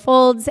nasolabial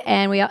folds,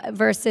 and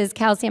versus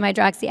calcium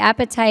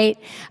hydroxyapatite,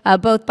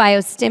 both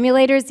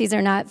biostimulators. These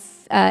are not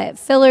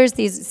fillers.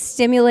 These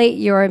stimulate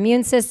your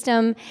immune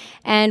system,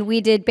 and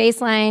we did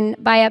baseline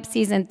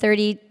biopsies in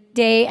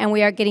 30-day, and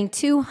we are getting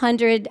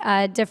 200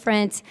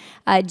 different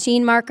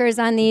gene markers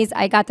on these.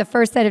 I got the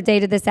first set of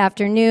data this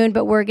afternoon,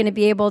 but we're going to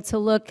be able to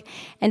look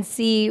and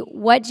see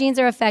what genes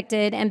are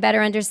affected and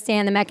better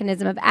understand the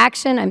mechanism of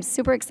action. I'm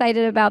super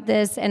excited about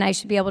this, and I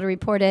should be able to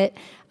report it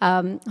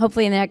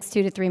hopefully in the next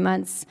 2 to 3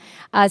 months.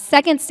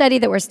 Second study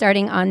that we're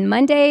starting on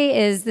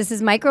Monday is, this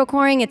is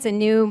microcoring. It's a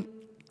new,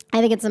 I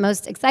think it's the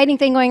most exciting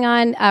thing going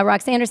on.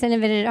 Roxanne Anderson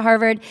invented it at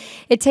Harvard.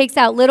 It takes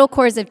out little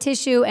cores of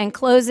tissue and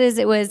closes.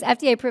 It was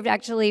FDA approved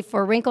actually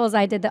for wrinkles.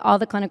 I did all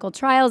the clinical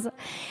trials,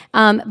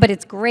 but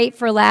it's great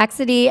for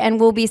laxity, and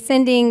we'll be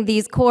sending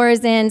these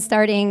cores in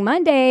starting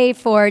Monday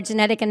for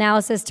genetic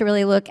analysis to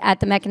really look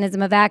at the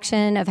mechanism of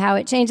action of how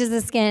it changes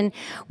the skin.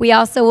 We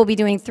also will be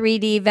doing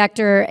 3D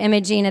vector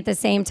imaging at the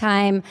same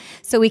time,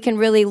 so we can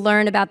really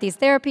learn about these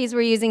therapies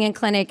we're using in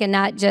clinic and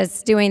not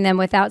just doing them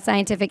without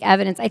scientific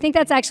evidence. I think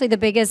that's actually the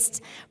biggest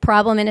biggest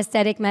problem in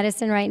aesthetic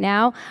medicine right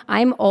now.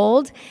 I'm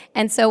old,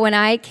 and so when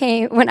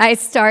I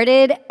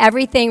started,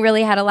 everything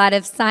really had a lot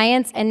of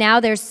science, and now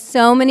there's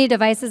so many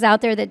devices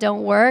out there that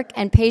don't work,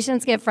 and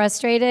patients get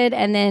frustrated,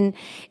 and then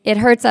it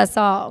hurts us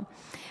all.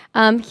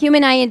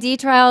 Human IND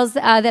trials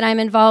that I'm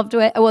involved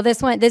with, well,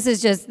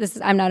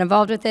 I'm not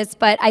involved with this,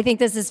 but I think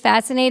this is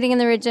fascinating in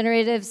the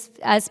regenerative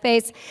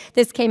space.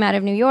 This came out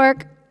of New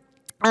York.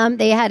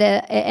 They had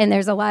and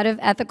there's a lot of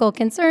ethical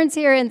concerns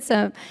here,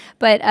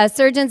 but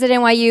surgeons at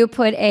NYU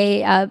put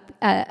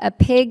a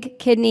pig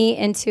kidney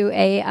into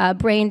a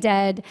brain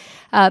dead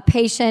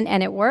patient,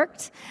 and it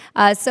worked.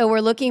 So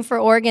we're looking for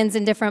organs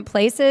in different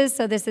places.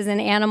 So this is an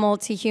animal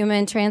to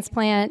human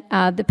transplant.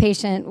 The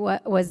patient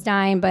was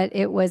dying, but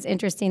it was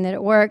interesting that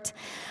it worked.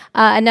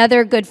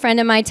 Another good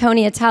friend of mine,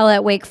 Tony Atala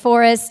at Wake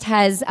Forest,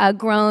 has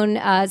grown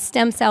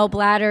stem cell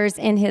bladders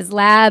in his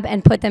lab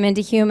and put them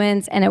into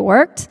humans, and it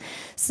worked.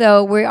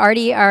 So we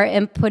already are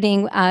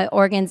inputting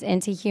organs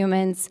into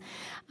humans.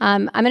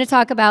 I'm going to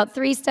talk about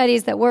 3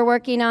 studies that we're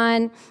working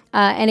on.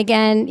 And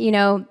again,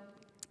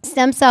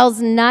 stem cells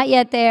not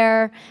yet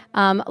there.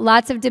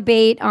 Lots of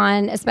debate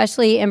on,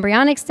 especially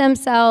embryonic stem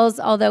cells.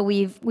 Although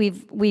we've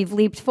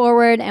leaped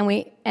forward,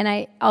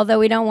 although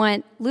we don't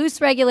want loose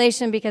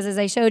regulation, because as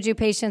I showed you,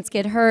 patients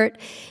get hurt.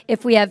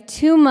 If we have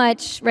too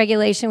much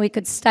regulation, we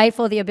could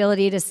stifle the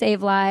ability to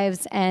save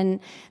lives, and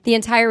the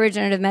entire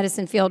regenerative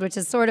medicine field, which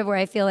is sort of where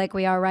I feel like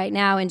we are right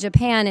now. And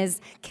Japan is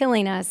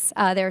killing us.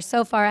 They're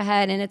so far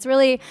ahead, and it's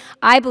really,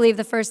 I believe,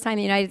 the first time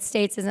the United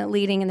States isn't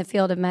leading in the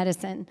field of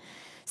medicine.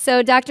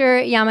 So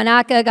Dr.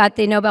 Yamanaka got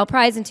the Nobel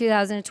Prize in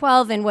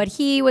 2012, and what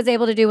he was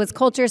able to do was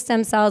culture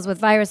stem cells with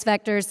virus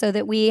vectors so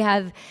that we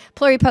have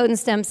pluripotent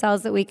stem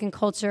cells that we can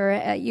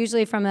culture,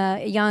 usually from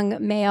a young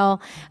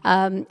male,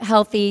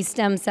 healthy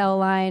stem cell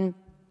line.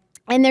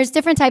 And there's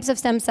different types of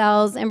stem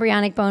cells: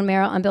 embryonic, bone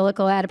marrow,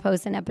 umbilical,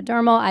 adipose, and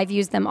epidermal. I've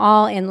used them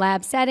all in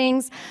lab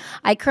settings.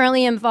 I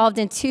currently am involved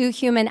in 2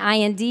 human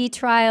IND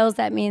trials.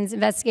 That means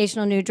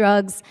investigational new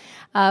drugs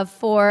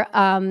for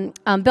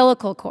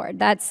umbilical cord.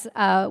 That's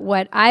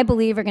what I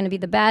believe are going to be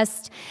the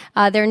best.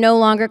 They're no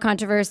longer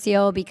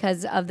controversial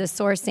because of the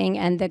sourcing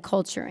and the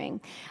culturing.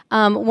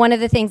 One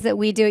of the things that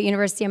we do at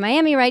University of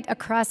Miami, right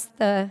across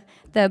the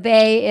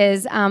Bay,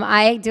 is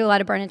I do a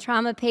lot of burn and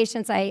trauma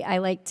patients. I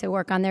like to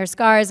work on their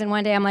scars, and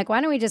one day I'm like, why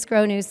don't we just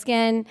grow new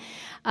skin?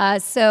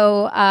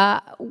 So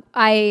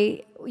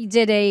I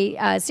did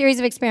a series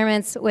of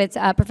experiments with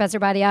Professor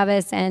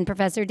Badiavis and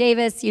Professor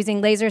Davis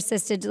using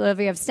laser-assisted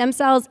delivery of stem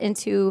cells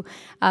into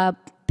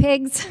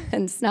pigs,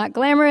 and it's not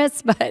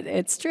glamorous, but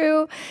it's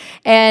true.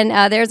 And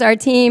there's our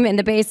team in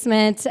the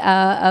basement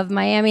of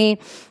Miami.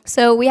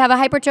 So we have a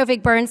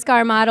hypertrophic burn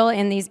scar model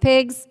in these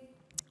pigs.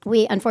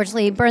 We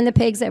unfortunately burn the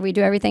pigs, and we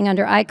do everything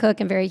under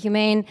iCook and very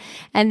humane.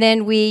 And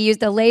then we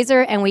used a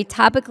laser, and we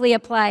topically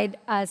applied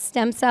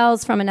stem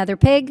cells from another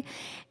pig.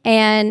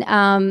 And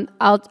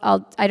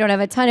I don't have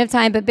a ton of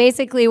time, but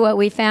basically what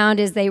we found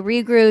is they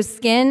regrew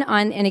skin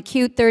on an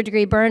acute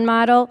third-degree burn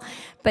model.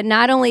 But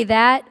not only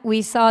that,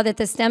 we saw that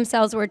the stem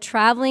cells were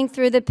traveling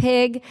through the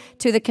pig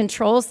to the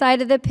control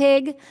side of the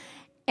pig,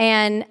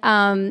 and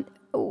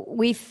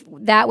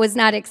that was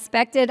not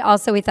expected.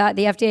 Also, we thought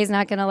the FDA is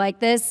not going to like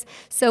this.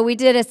 So we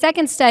did a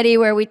second study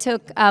where we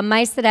took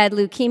mice that had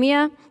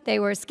leukemia. They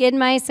were skid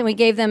mice, and we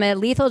gave them a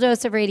lethal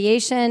dose of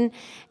radiation,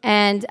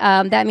 and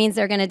that means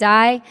they're going to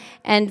die.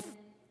 And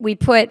we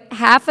put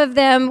half of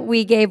them,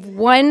 we gave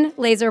 1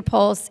 laser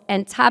pulse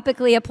and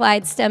topically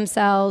applied stem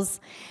cells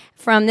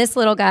from this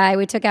little guy.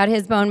 We took out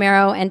his bone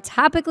marrow and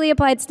topically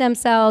applied stem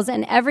cells,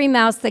 and every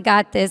mouse that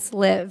got this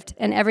lived,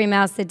 and every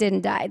mouse that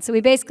didn't died. So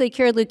we basically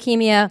cured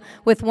leukemia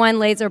with 1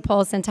 laser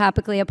pulse and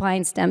topically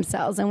applying stem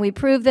cells. And we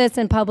proved this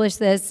and published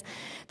this,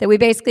 that we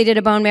basically did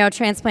a bone marrow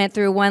transplant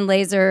through 1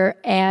 laser,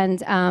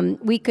 and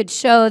we could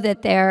show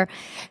that their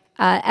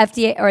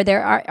FDA or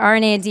their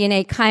RNA and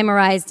DNA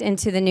chimerized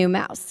into the new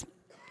mouse.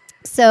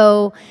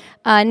 So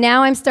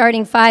now I'm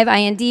starting 5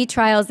 IND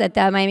trials at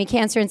the Miami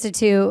Cancer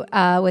Institute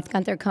with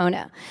Gunther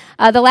Kona.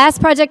 The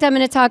last project I'm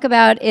going to talk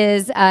about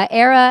is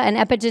ERA, an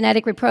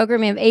epigenetic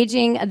reprogramming of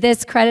aging.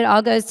 This credit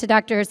all goes to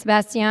Dr.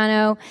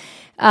 Sebastiano,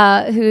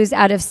 who's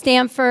out of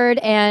Stanford,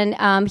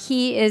 and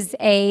he is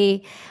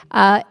a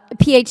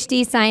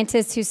PhD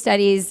scientist who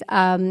studies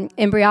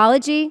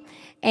embryology.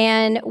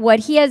 And what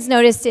he has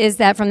noticed is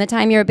that from the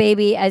time you're a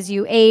baby, as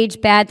you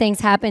age, bad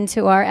things happen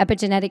to our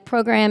epigenetic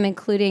program,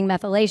 including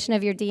methylation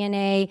of your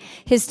DNA,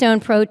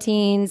 histone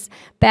proteins,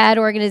 bad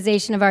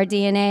organization of our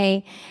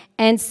DNA.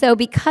 And so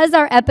because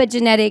our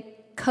epigenetic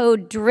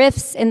code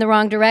drifts in the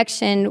wrong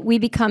direction, we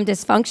become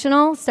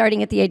dysfunctional,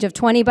 starting at the age of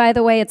 20, by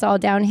the way. It's all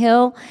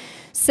downhill.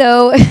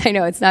 So I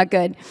know it's not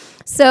good.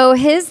 So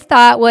his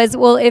thought was,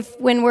 well,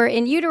 if when we're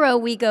in utero,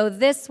 we go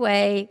this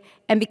way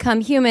and become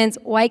humans,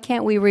 why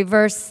can't we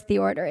reverse the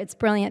order? It's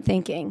brilliant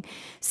thinking.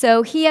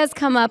 So he has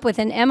come up with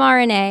an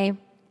mRNA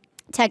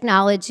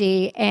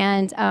technology,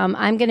 and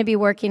I'm going to be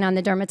working on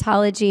the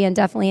dermatology and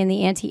definitely in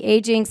the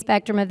anti-aging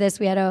spectrum of this.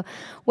 We had a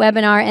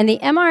webinar, and the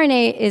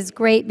mRNA is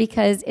great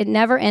because it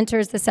never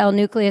enters the cell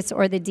nucleus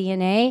or the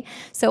DNA.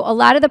 So a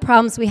lot of the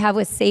problems we have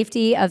with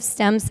safety of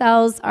stem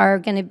cells are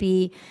going to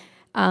be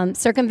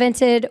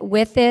circumvented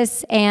with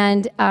this,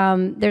 and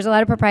there's a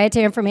lot of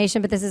proprietary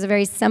information, but this is a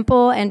very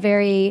simple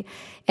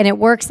and it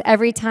works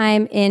every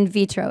time in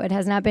vitro. It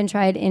has not been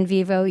tried in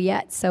vivo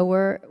yet,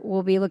 so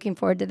we'll be looking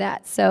forward to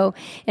that. So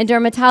in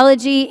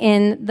dermatology,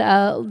 in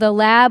the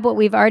lab, what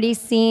we've already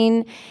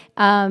seen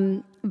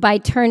by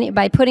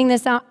putting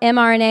this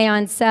mRNA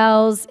on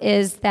cells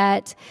is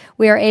that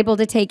we are able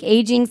to take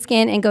aging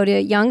skin and go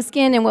to young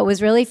skin, and what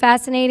was really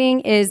fascinating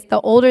is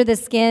the older the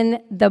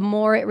skin, the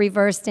more it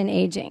reversed in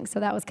aging. So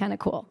that was kind of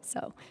cool.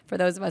 So for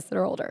those of us that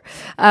are older.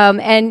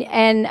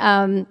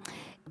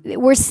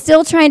 We're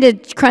still trying to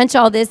crunch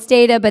all this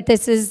data, but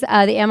this is the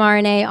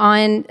mRNA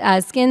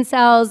on skin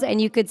cells, and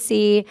you could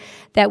see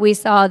that we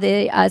saw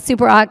the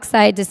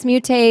superoxide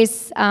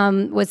dismutase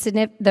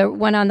the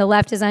one on the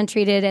left is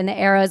untreated, and the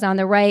arrows on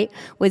the right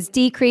was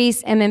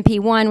decreased.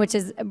 MMP1, which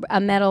is a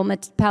metal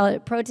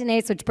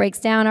metalloproteinase, which breaks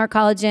down our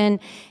collagen,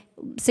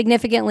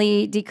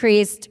 significantly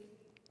decreased.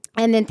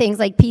 And then things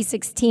like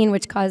P16,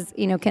 which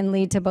can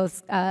lead to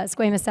both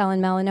squamous cell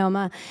and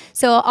melanoma.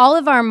 So all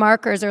of our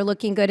markers are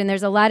looking good, and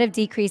there's a lot of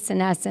decreased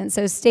senescence.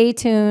 So stay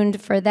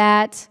tuned for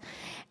that.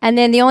 And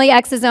then the only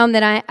exosome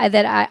that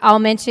I'll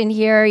mention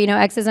here,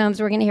 exosomes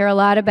we're going to hear a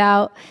lot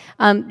about.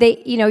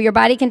 Your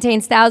body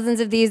contains thousands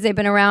of these. They've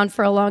been around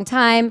for a long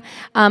time.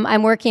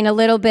 I'm working a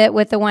little bit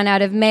with the one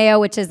out of Mayo,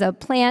 which is a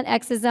plant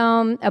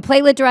exosome, a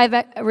platelet-derived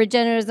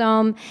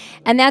regenerosome.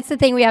 And that's the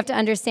thing we have to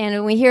understand.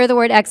 When we hear the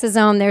word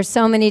exosome, there's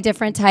so many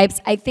different types.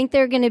 I think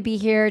they're going to be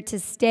here to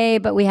stay,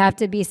 but we have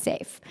to be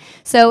safe.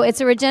 So it's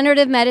a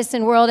regenerative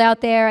medicine world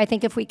out there. I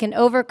think if we can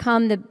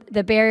overcome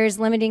the barriers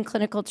limiting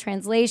clinical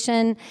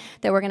translation,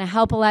 that we're going to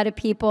help a lot of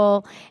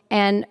people,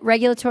 and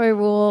regulatory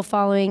rule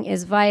following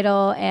is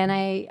vital, and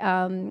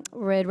I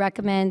would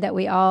recommend that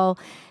we all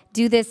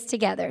do this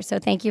together. So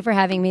thank you for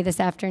having me this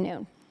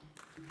afternoon.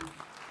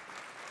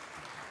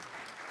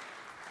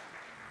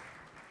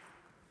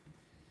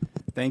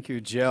 Thank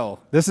you, Jill.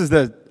 This is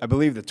I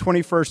believe, the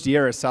 21st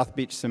year of South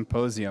Beach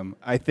Symposium.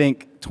 I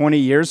think 20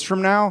 years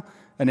from now,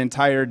 an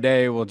entire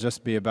day will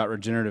just be about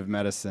regenerative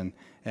medicine,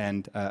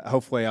 and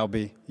hopefully I'll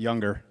be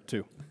younger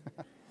too.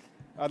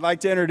 I'd like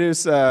to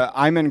introduce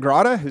Ayman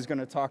Grada, who's going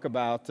to talk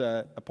about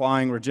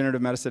applying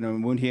regenerative medicine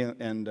and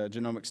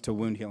genomics to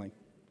wound healing.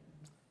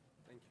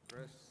 Thank you,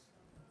 Chris.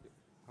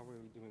 How are we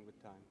doing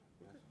with time?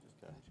 Yeah,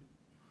 okay.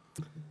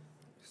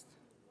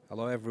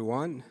 Hello,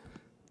 everyone.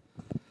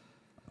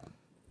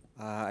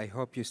 I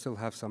hope you still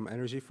have some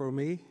energy for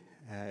me.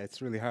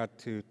 It's really hard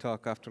to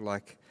talk after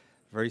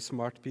very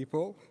smart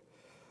people.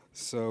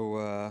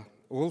 So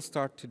we'll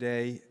start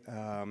today.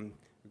 We're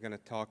going to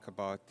talk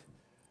about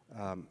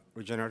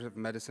regenerative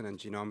medicine and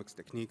genomics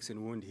techniques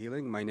in wound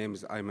healing. My name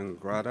is Ayman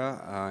Grada.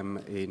 I'm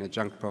an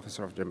adjunct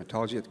professor of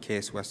dermatology at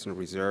Case Western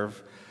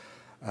Reserve.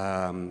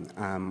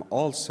 I'm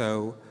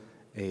also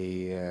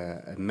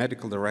a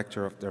medical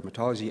director of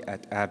dermatology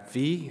at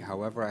AbbVie.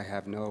 However, I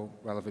have no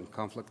relevant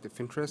conflict of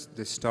interest.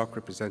 This talk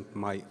represents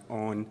my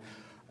own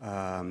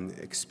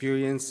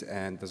experience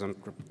and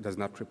does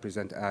not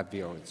represent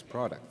AbbVie or its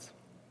products.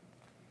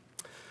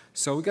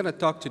 So we're going to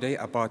talk today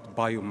about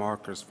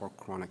biomarkers for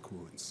chronic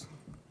wounds.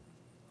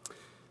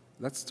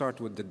 Let's start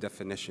with the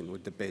definition,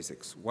 with the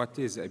basics. What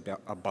is a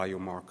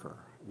biomarker?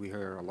 We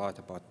hear a lot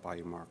about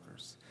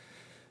biomarkers.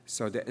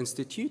 So the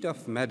Institute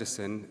of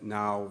Medicine,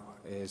 now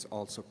is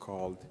also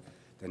called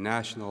the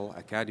National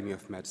Academy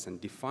of Medicine,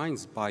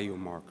 defines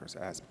biomarkers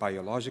as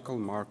biological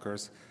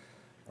markers,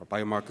 or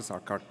biomarkers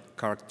are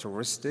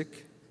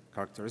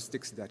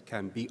characteristics that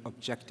can be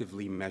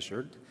objectively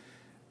measured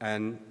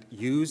and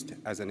used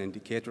as an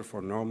indicator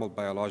for normal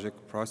biologic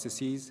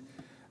processes,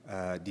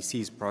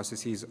 disease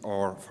processes,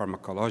 or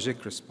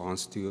pharmacologic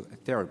response to a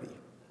therapy.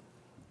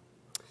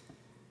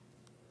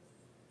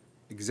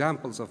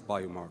 Examples of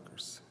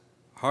biomarkers.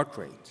 Heart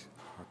rate.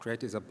 Heart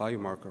rate is a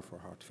biomarker for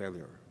heart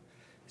failure.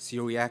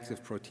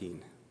 C-reactive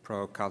protein,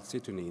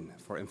 procalcitonin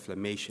for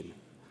inflammation.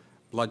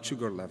 Blood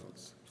sugar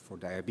levels for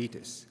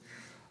diabetes.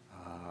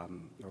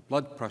 Your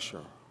blood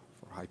pressure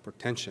for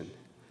hypertension.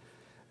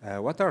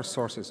 What are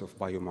sources of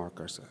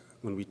biomarkers?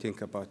 When we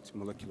think about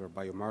molecular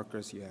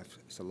biomarkers, you have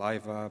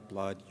saliva,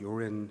 blood,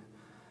 urine,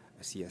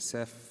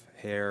 CSF,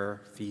 hair,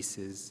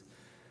 feces.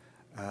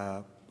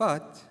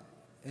 But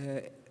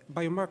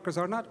biomarkers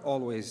are not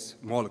always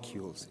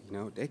molecules.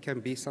 They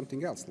can be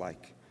something else,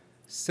 like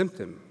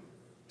symptom,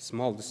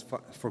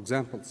 for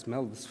example,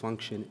 smell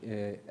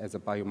dysfunction as a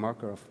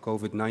biomarker of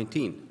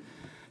COVID-19.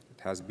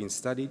 It has been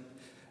studied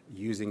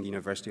using the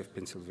University of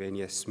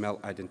Pennsylvania smell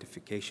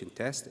identification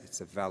test.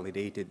 It's a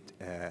validated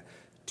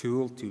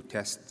tool to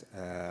test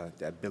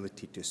the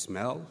ability to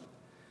smell.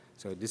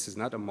 So this is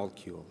not a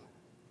molecule,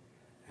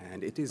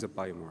 and it is a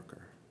biomarker.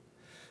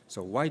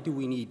 So why do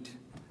we need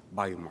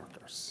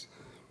biomarkers?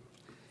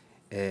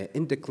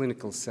 In the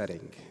clinical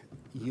setting,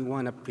 you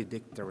want to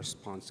predict the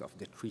response of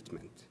the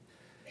treatment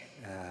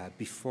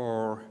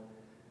before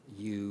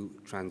you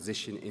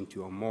transition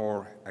into a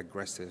more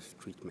aggressive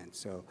treatment.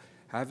 So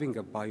having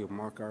a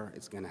biomarker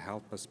is going to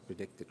help us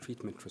predict the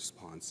treatment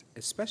response,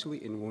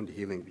 especially in wound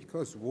healing,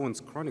 because wounds,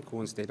 chronic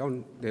wounds, they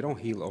don't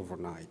heal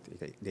overnight.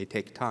 They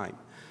take time.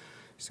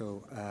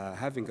 So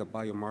having a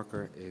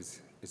biomarker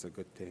is a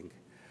good thing.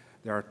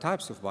 There are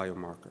types of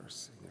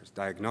biomarkers. There's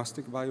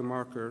diagnostic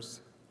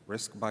biomarkers,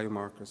 risk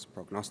biomarkers,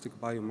 prognostic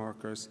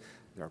biomarkers.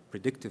 There are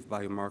predictive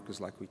biomarkers,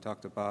 like we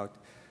talked about,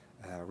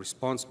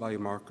 response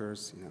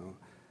biomarkers,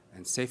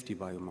 and safety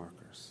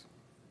biomarkers.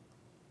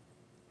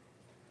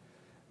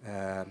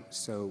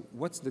 So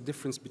what's the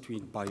difference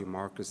between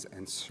biomarkers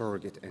and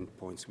surrogate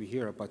endpoints? We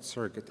hear about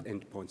surrogate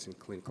endpoints in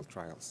clinical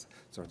trials.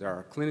 So there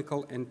are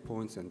clinical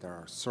endpoints and there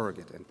are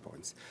surrogate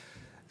endpoints.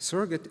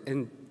 Surrogate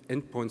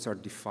endpoints are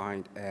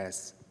defined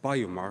as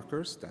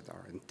biomarkers that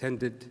are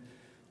intended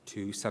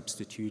to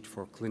substitute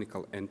for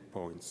clinical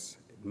endpoints,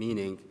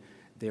 meaning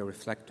they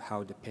reflect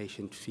how the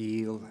patient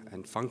feel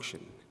and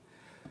function.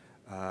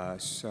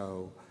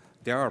 So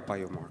there are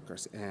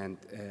biomarkers, and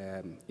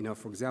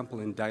for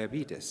example, in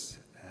diabetes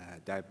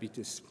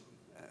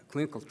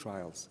clinical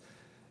trials,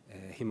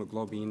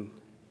 hemoglobin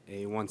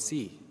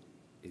A1C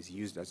is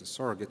used as a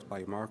surrogate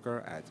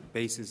biomarker as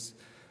basis.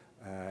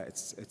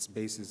 It's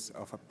basis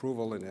of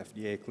approval in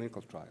FDA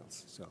clinical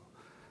trials. So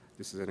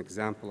this is an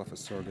example of a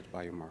surrogate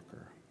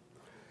biomarker.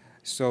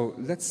 So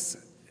let's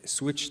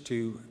switch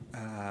to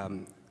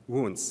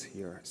wounds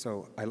here.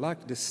 So I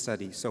like this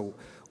study. So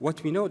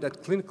what we know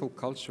that clinical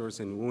cultures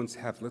in wounds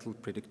have little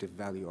predictive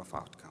value of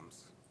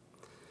outcomes.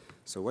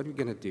 So what we're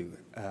going to do,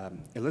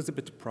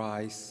 Elizabeth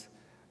Grice,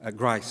 at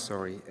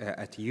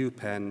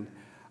UPenn,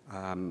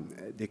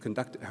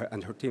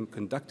 and her team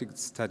conducted a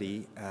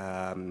study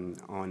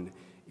on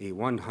a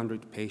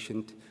 100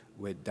 patient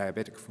with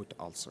diabetic foot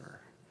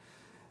ulcer.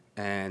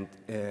 And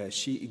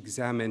she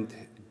examined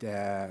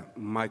the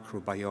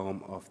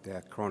microbiome of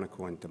the chronic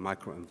wound, the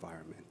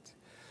microenvironment.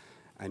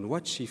 And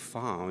what she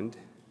found,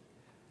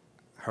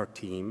 her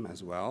team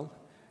as well,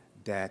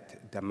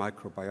 that the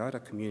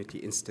microbiota community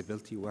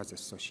instability was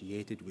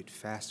associated with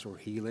faster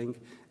healing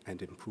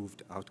and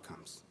improved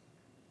outcomes.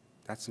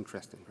 That's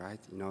interesting, right?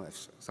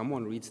 If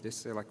someone reads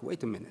this, they're like,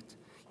 wait a minute,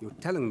 you're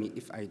telling me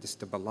if I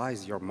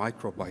destabilize your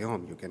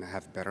microbiome, you're going to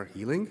have better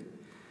healing?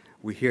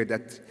 We hear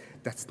that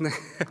that's not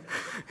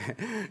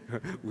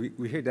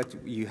we hear that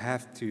you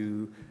have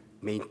to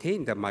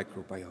maintain the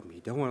microbiome.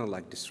 You don't want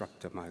to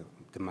disrupt the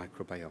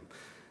microbiome.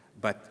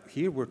 But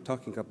here we're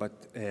talking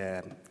about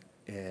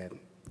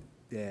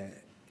the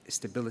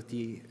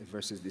stability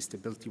versus the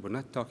stability. We're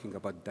not talking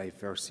about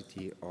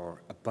diversity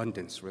or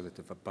abundance,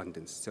 relative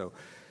abundance. So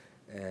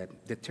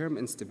the term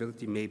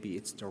instability, maybe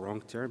it's the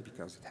wrong term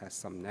because it has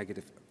some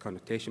negative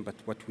connotation, but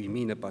what we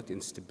mean about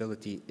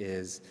instability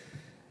is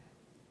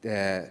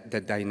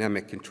the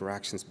dynamic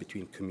interactions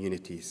between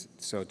communities.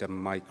 So the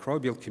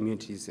microbial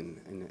communities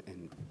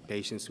in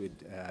patients with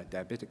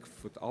diabetic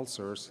foot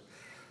ulcers,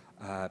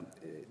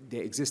 they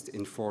exist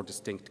in 4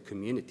 distinct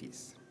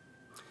communities.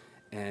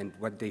 And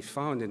what they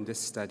found in this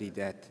study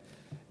that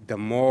the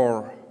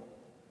more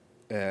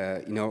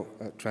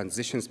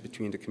transitions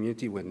between the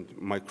community, when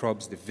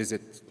microbes they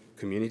visit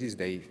communities,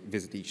 they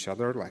visit each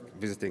other, like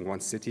visiting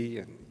one city,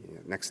 and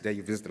next day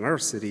you visit another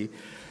city.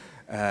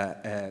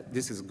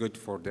 This is good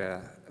for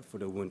the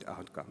wound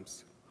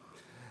outcomes.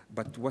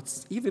 But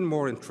what's even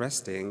more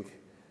interesting,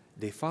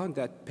 they found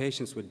that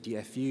patients with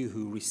DFU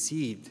who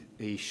received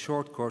a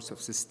short course of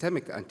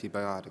systemic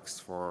antibiotics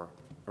for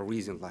a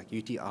reason like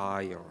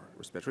UTI or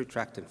respiratory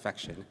tract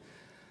infection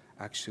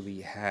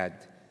actually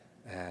had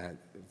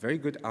very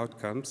good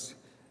outcomes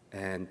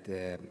and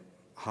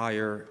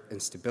higher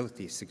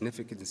instability,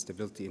 significant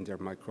instability in their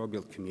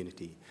microbial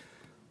community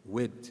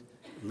with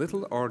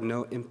little or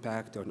no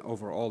impact on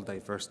overall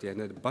diversity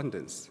and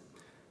abundance.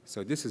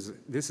 So this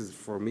is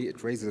for me,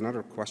 it raises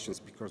another questions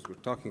because we're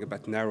talking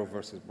about narrow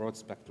versus broad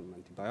spectrum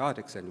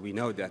antibiotics, and we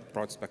know that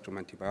broad spectrum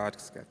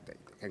antibiotics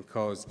can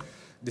cause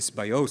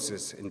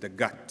dysbiosis in the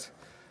gut.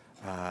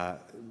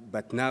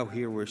 But now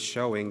here we're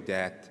showing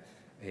that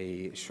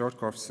a short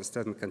course of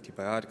systemic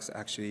antibiotics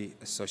actually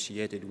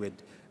associated with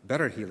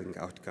better healing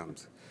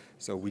outcomes.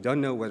 So we don't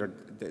know whether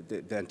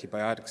the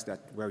antibiotics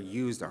that were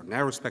used are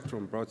narrow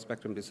spectrum, broad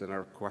spectrum. This is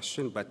another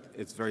question, but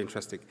it's very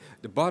interesting.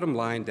 The bottom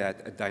line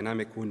that a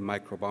dynamic wound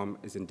microbiome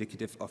is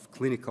indicative of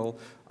clinical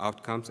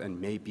outcomes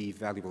and may be a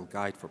valuable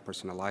guide for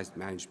personalized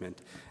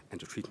management and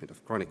the treatment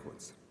of chronic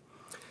wounds.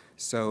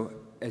 So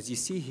as you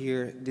see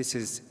here, this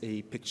is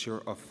a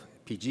picture of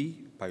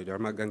PG,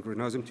 pyoderma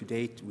gangrenosum. To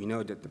date, we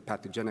know that the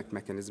pathogenic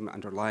mechanism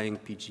underlying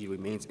PG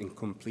remains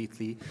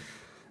incompletely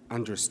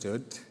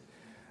understood.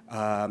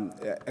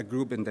 A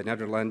group in the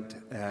Netherlands,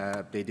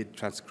 they did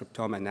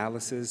transcriptome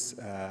analysis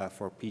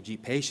for PG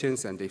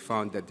patients, and they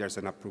found that there's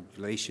an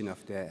upregulation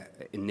of the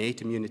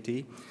innate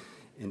immunity.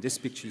 In this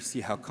picture, you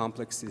see how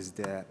complex is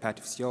the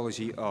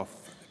pathophysiology of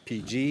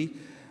PG.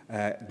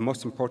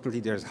 Most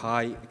importantly, there's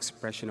high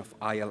expression of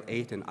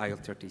IL-8 and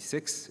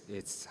IL-36.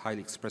 It's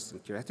highly expressed in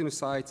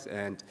keratinocytes,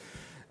 and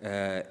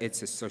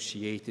it's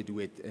associated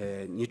with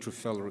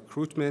neutrophil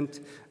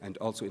recruitment and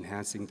also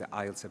enhancing the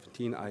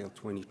IL-17,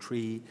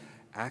 IL-23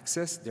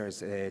 axis.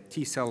 There's a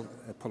T-cell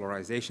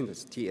polarization,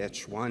 that's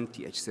Th1,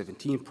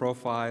 Th17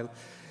 profile,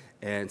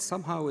 and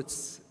somehow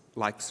it's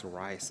like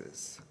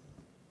psoriasis.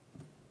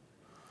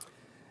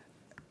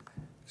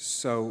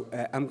 So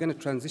I'm going to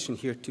transition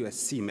here to a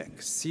CMYC.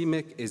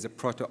 CMYC is a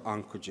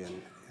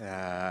proto-oncogen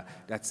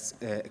that's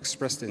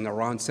expressed in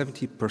around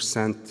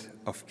 70%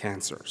 of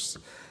cancers.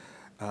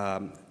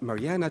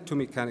 Mariana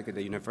Tumikanik at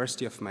the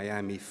University of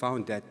Miami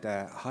found that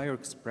the higher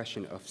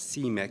expression of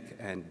CMYC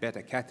and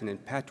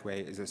beta-catenin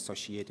pathway is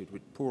associated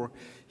with poor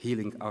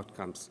healing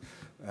outcomes,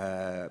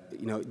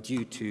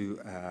 due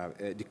to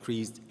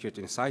decreased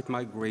keratinocyte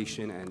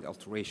migration and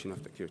alteration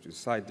of the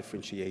keratinocyte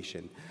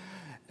differentiation.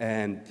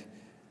 And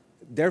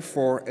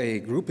therefore, a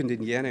group in the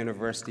Indiana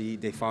University,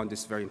 they found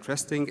this very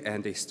interesting,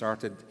 and they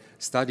started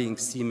studying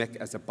CMYC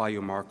as a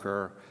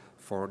biomarker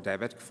for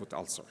diabetic foot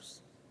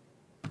ulcers.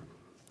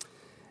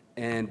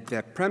 And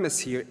the premise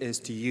here is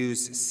to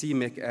use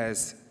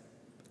CMYC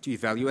to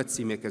evaluate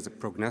CMYC as a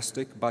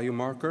prognostic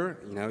biomarker.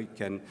 It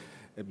can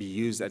be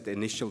used at the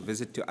initial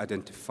visit to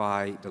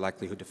identify the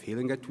likelihood of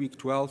healing at week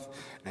 12,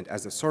 and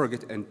as a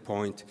surrogate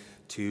endpoint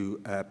to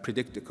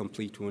predict the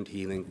complete wound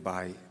healing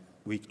by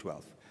week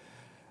 12.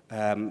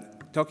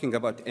 Talking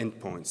about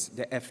endpoints,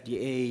 the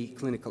FDA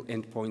clinical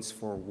endpoints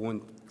for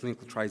wound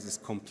clinical trials is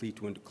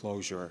complete wound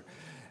closure.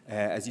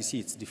 As you see,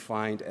 it's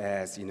defined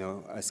as,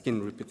 a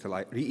skin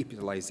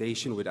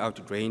reepithelialization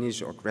without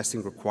drainage or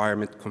dressing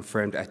requirement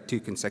confirmed at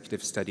 2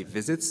 consecutive study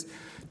visits,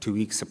 2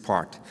 weeks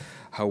apart.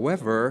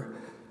 However,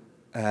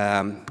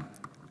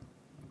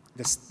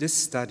 this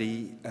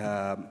study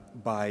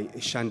by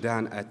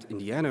Shandan at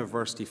Indiana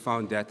University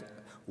found that,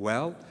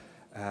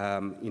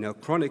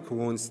 chronic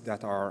wounds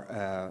that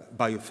are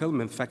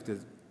biofilm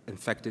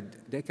infected,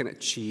 they can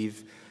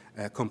achieve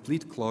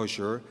complete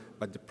closure,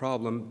 but the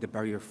problem, the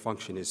barrier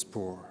function is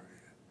poor.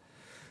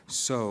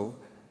 So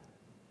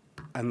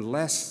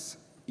unless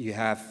you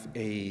have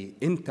an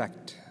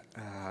intact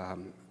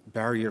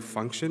barrier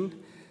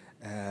function,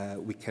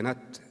 we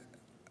cannot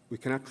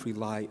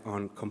rely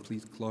on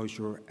complete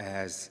closure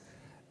as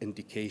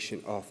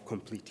indication of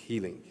complete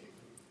healing.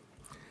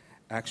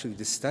 Actually,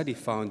 the study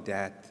found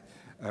that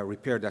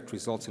repair that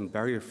results in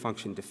barrier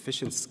function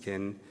deficient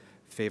skin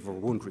favor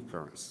wound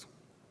recurrence.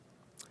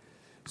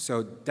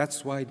 So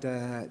that's why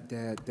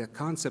the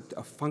concept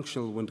of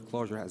functional wound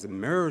closure has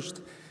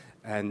emerged,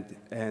 and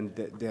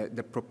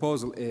the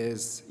proposal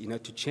is,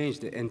 to change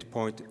the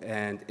endpoint,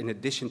 and in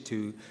addition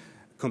to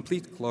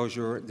complete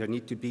closure, there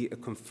need to be a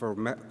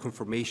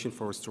confirmation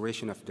for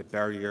restoration of the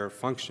barrier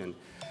function.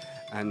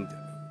 And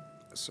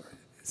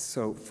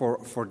so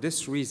for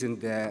this reason,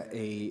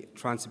 a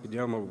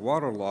transepidermal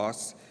water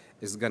loss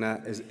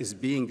is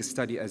being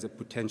studied as a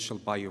potential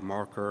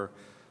biomarker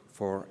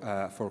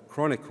for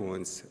chronic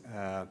wounds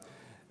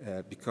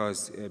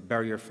because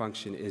barrier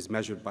function is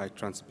measured by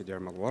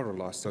transepidermal water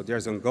loss. So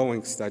there's an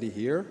ongoing study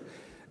here,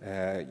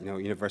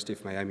 University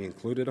of Miami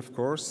included, of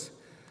course.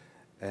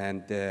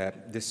 And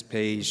this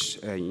page,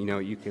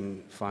 you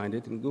can find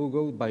it in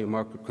Google,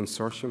 Biomarker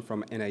Consortium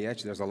from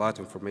NIH. There's a lot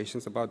of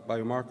information about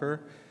biomarker,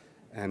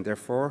 and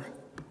therefore,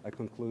 I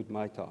conclude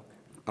my talk.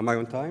 Am I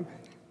on time?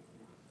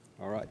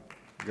 All right,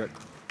 good.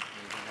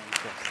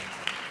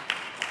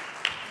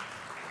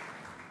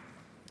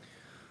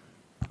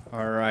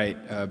 All right.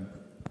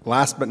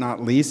 Last but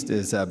not least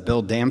is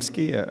Bill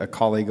Damsky, a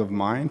colleague of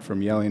mine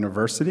from Yale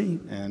University,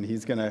 and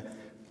he's going to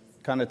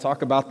kind of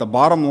talk about the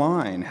bottom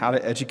line, how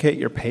to educate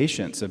your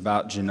patients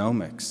about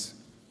genomics.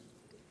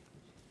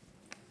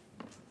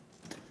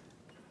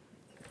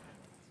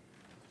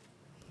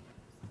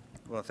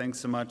 Well, thanks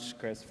so much,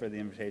 Chris, for the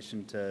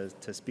invitation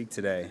to speak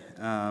today,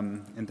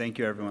 and thank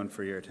you, everyone,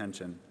 for your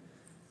attention.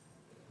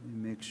 Let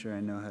me make sure I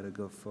know how to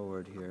go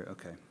forward here.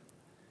 Okay.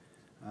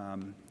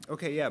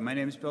 My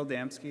name is Bill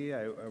Damsky.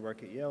 I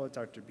work at Yale with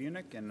Dr.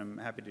 Bunick, and I'm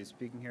happy to be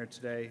speaking here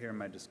today. Here are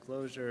my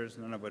disclosures,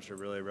 none of which are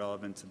really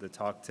relevant to the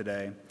talk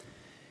today.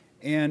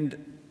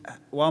 And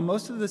while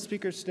most of the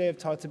speakers today have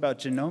talked about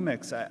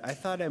genomics, I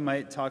thought I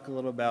might talk a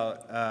little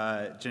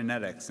about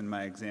genetics in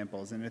my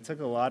examples. And it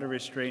took a lot of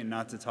restraint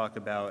not to talk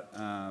about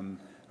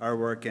our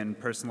work in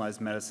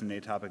personalized medicine,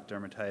 atopic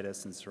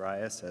dermatitis, and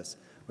psoriasis,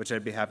 which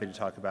I'd be happy to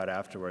talk about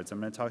afterwards. I'm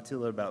going to talk to you a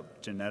little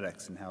about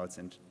genetics and how it's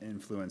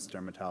influenced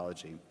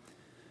dermatology.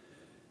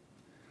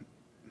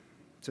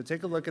 So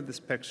take a look at this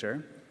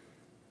picture.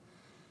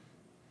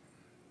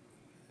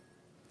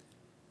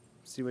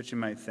 See what you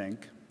might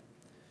think.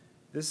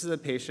 This is a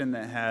patient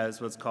that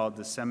has what's called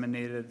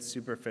disseminated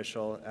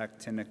superficial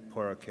actinic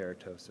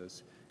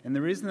porokeratosis. And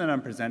the reason that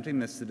I'm presenting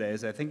this today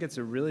is I think it's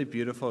a really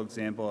beautiful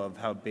example of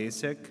how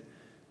basic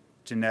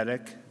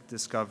genetic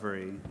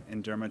discovery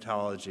in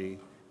dermatology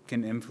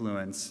can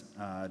influence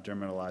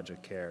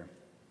dermatologic care.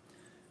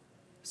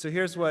 So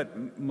here's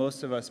what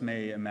most of us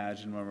may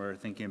imagine when we're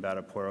thinking about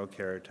a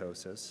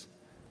porokeratosis.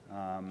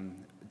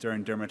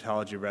 During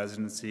dermatology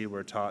residency,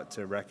 we're taught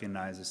to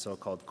recognize the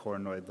so-called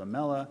coronoid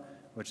lamella,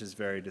 which is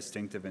very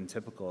distinctive and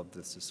typical of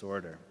this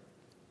disorder.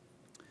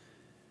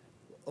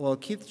 Well,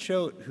 Keith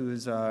Choate,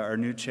 who's our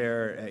new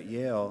chair at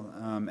Yale,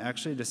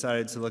 actually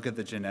decided to look at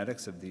the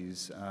genetics of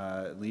these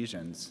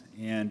lesions.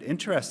 And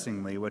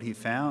interestingly, what he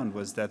found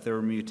was that there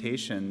were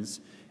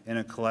mutations in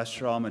a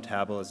cholesterol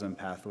metabolism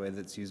pathway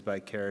that's used by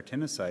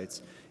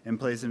keratinocytes and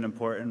plays an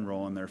important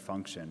role in their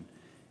function.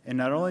 And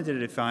not only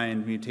did it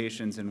find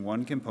mutations in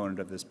one component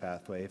of this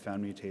pathway, it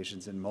found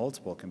mutations in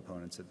multiple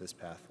components of this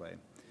pathway.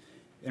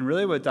 And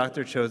really what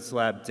Dr. Choate's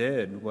lab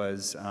did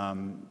was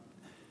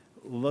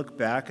look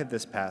back at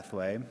this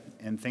pathway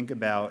and think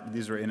about,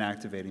 these were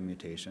inactivating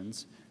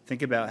mutations,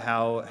 think about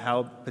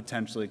how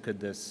potentially could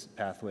this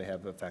pathway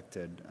have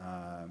affected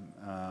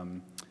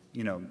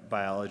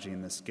biology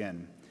in the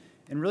skin.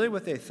 And really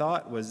what they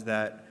thought was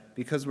that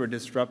because we're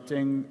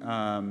disrupting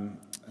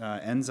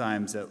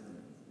enzymes that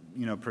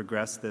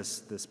progress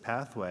this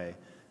pathway,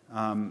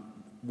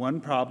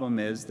 one problem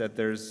is that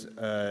there's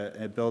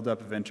a buildup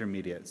of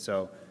intermediates.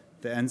 So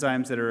the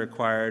enzymes that are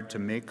required to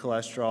make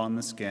cholesterol in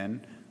the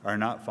skin are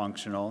not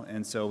functional,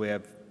 and so we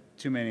have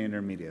too many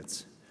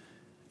intermediates.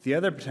 The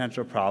other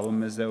potential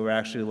problem is that we're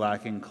actually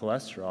lacking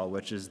cholesterol,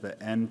 which is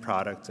the end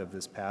product of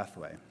this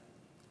pathway.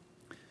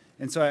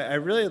 And so I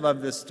really love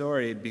this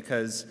story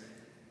because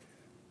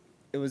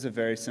it was a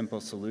very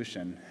simple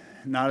solution,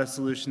 not a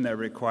solution that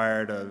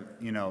required a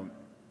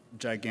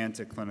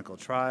gigantic clinical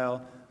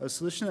trial, a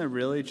solution that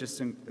really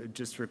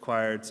just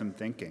required some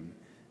thinking.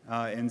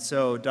 And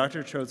so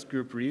Dr. Choate's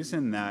group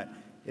reasoned that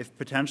if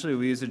potentially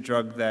we use a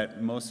drug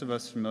that most of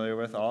us are familiar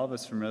with, all of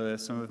us familiar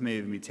with, some of us may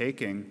even be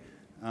taking,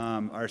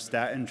 are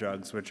statin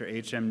drugs, which are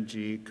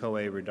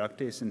HMG-CoA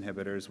reductase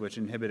inhibitors, which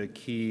inhibit a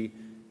key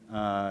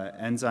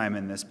enzyme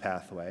in this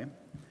pathway,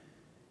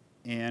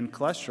 and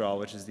cholesterol,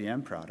 which is the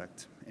end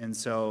product. And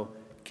so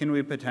can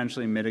we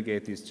potentially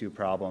mitigate these two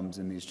problems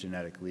in these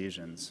genetic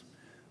lesions?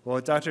 Well,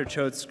 what Dr.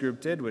 Choate's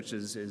group did, which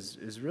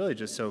is really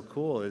just so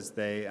cool, is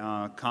they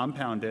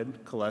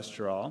compounded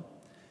cholesterol,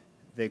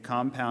 they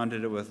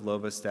compounded it with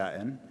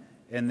lovastatin,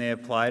 and they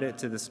applied it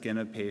to the skin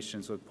of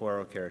patients with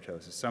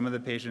porokeratosis. Some of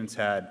the patients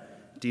had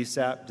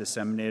DSAP,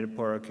 disseminated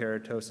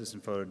porokeratosis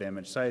and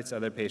photodamaged sites.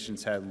 Other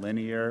patients had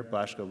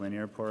Blaschko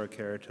linear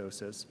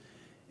porokeratosis.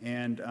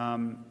 And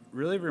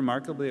really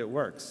remarkably, it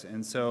works.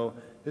 And so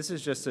this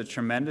is just a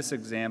tremendous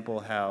example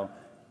how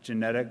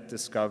genetic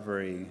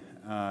discovery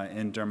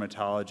in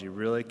dermatology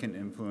really can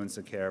influence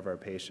the care of our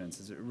patients.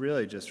 It's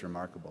really just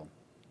remarkable.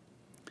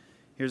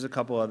 Here's a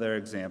couple other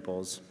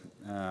examples.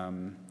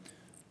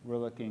 We're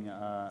looking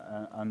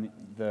on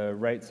the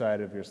right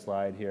side of your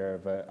slide here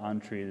of an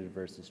untreated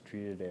versus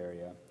treated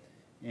area.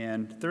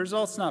 And the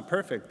result's not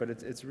perfect, but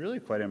it's really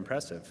quite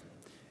impressive.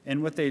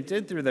 And what they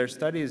did through their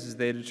studies is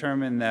they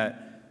determined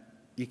that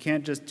you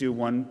can't just do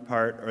one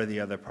part or the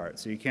other part.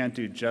 So you can't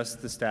do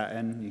just the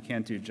statin, you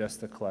can't do just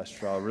the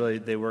cholesterol. Really,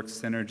 they work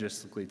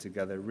synergistically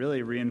together,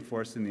 really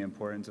reinforcing the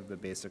importance of the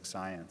basic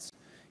science.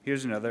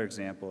 Here's another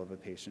example of a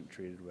patient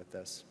treated with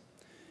this.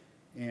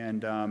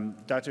 And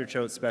Dr.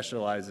 Choate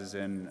specializes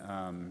in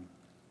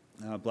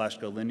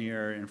Blaschko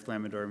linear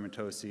inflammatory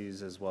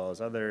dermatoses as well as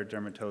other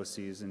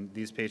dermatoses, and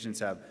these patients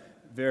have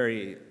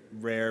very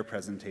rare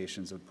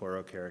presentations of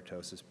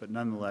porokeratosis, but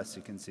nonetheless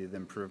you can see the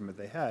improvement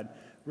they had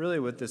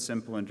really with this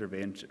simple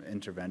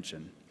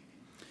intervention.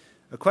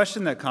 A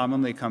question that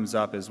commonly comes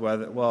up is why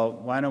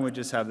don't we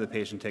just have the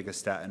patient take a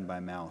statin by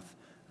mouth?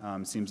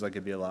 Seems like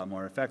it'd be a lot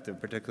more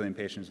effective, particularly in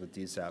patients with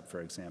DSAP,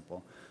 for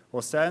example.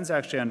 Well, statins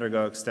actually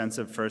undergo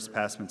extensive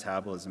first-pass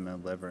metabolism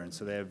in the liver, and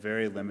so they have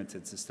very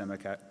limited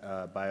systemic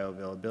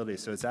bioavailability,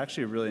 so it's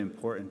actually really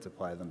important to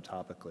apply them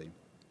topically.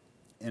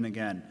 And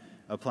again,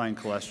 applying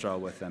cholesterol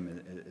with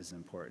them is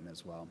important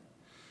as well.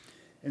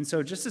 And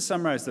so just to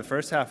summarize the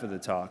first half of the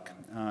talk,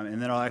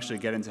 and then I'll actually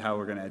get into how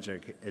we're going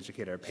to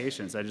educate our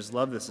patients, I just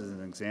love this as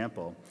an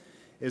example,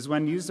 is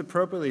when used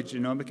appropriately,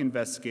 genomic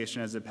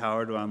investigation has the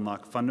power to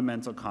unlock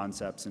fundamental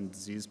concepts in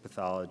disease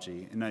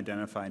pathology and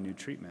identify new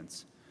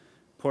treatments.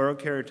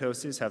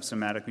 Porokeratoses have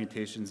somatic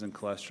mutations in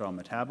cholesterol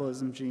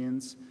metabolism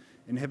genes.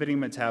 Inhibiting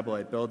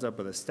metabolite buildup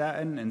with a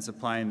statin and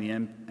supplying the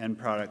end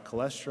product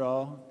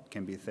cholesterol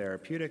can be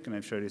therapeutic, and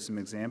I've showed you some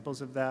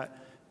examples of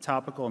that.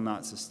 Topical,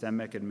 not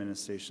systemic,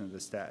 administration of the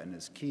statin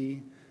is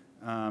key.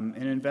 An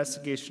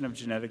investigation of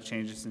genetic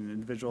changes in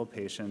individual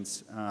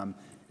patients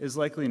is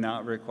likely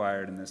not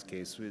required in this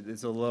case.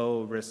 It's a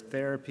low-risk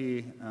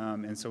therapy,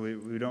 and so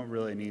we don't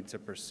really need to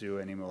pursue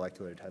any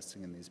molecular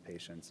testing in these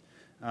patients.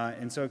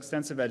 And so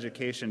extensive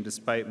education,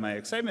 despite my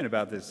excitement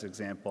about this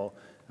example,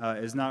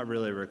 is not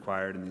really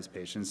required in these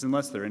patients,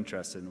 unless they're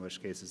interested, in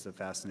which case it's a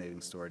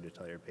fascinating story to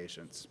tell your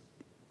patients.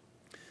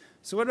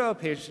 So what about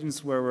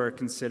patients where we're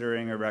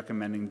considering or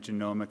recommending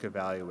genomic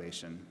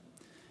evaluation?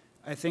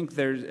 I think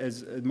there's,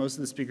 as most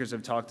of the speakers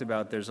have talked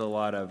about, there's a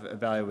lot of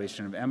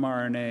evaluation of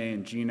mRNA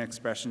and gene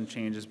expression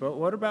changes, but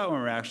what about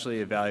when we're actually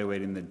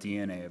evaluating the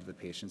DNA of the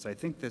patients? I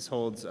think this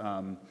holds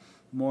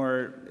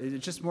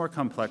it's just more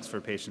complex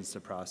for patients to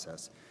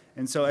process.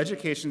 And so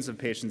education of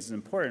patients is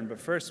important, but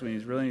first we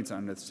really need to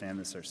understand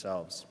this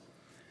ourselves.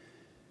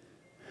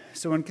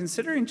 So when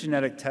considering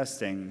genetic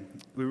testing,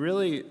 we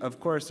really,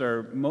 of course,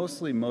 are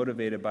mostly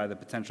motivated by the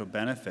potential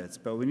benefits,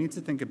 but we need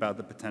to think about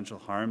the potential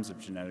harms of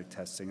genetic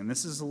testing. And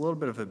this is a little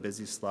bit of a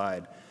busy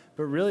slide,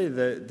 but really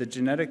the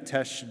genetic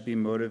test should be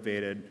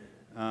motivated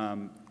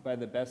by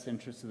the best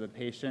interests of the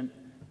patient,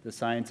 the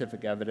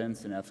scientific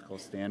evidence, and ethical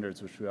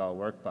standards which we all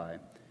work by.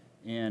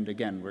 And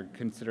again, we're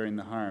considering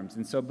the harms.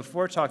 And so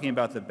before talking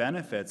about the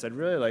benefits, I'd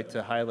really like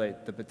to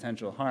highlight the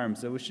potential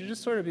harms that we should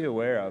just sort of be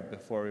aware of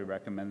before we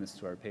recommend this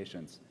to our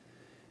patients.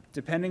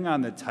 Depending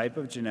on the type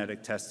of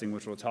genetic testing,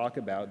 which we'll talk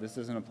about, this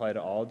doesn't apply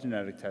to all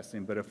genetic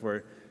testing, but if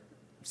we're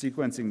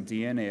sequencing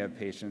DNA of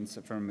patients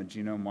from a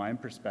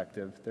genome-wide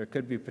perspective, there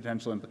could be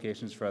potential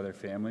implications for other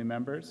family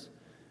members.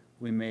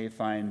 We may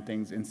find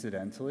things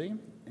incidentally,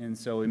 and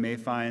so we may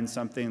find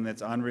something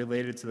that's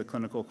unrelated to the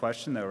clinical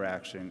question that we're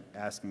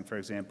asking, for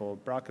example,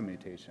 BRCA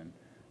mutation.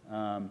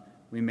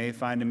 We may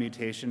find a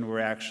mutation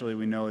where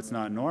we know it's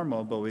not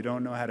normal, but we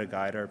don't know how to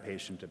guide our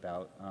patient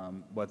about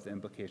what the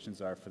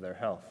implications are for their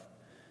health.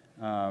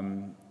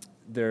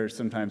 There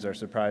sometimes are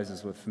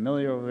surprises with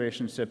familial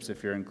relationships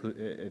if you're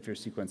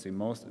sequencing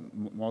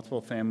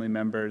multiple family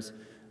members.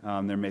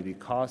 There may be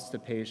costs to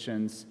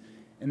patients.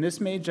 And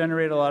this may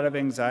generate a lot of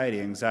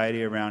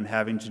anxiety around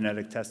having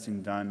genetic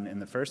testing done in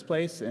the first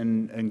place,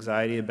 and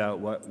anxiety about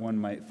what one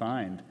might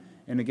find.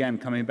 And again,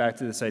 coming back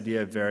to this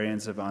idea of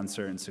variants of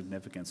uncertain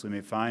significance, we may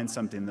find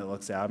something that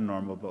looks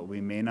abnormal, but we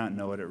may not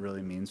know what it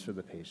really means for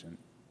the patient.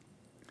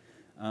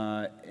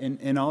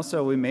 And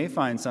also, we may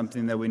find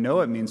something that we know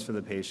it means for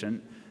the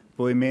patient,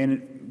 but we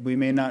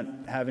may not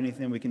have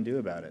anything we can do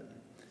about it.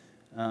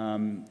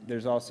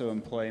 There's also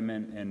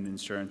employment and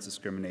insurance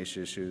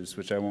discrimination issues,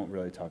 which I won't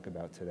really talk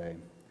about today.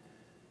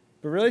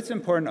 But really, it's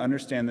important to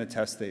understand the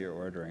test that you're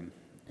ordering.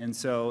 And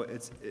so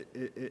it's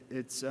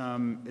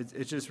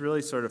just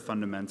really sort of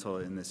fundamental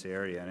in this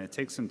area, and it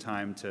takes some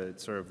time to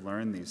sort of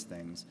learn these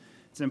things.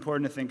 It's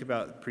important to think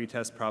about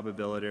pretest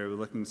probability. Are we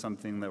looking at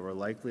something that we're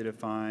likely to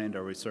find?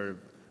 Are we sort of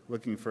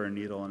looking for a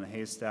needle in a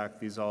haystack?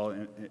 These all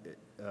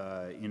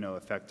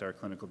affect our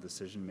clinical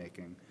decision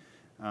making.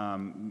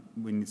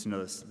 We need to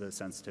know the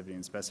sensitivity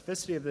and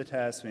specificity of the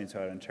test. We need to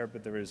know how to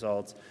interpret the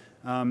results.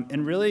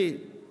 And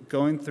really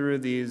going through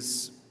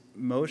these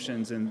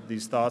motions and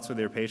these thoughts with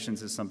your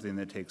patients is something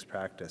that takes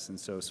practice. And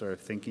so sort of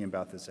thinking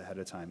about this ahead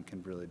of time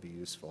can really be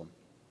useful.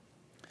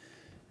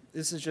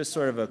 This is just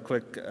sort of a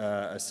quick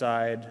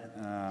aside,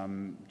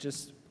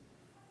 just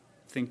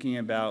thinking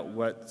about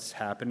what's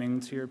happening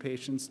to your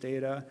patient's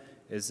data.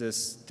 Is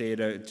this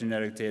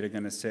genetic data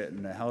going to sit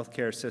in a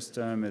healthcare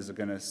system? Is it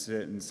going to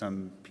sit in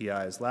some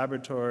PI's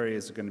laboratory?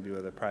 Is it going to be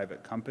with a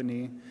private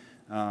company?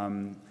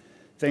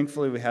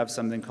 Thankfully, we have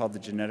something called the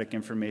Genetic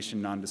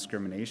Information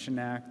Non-Discrimination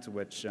Act,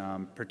 which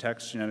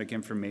protects genetic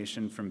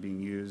information from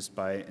being used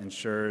by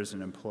insurers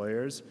and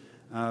employers.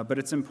 But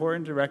it's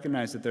important to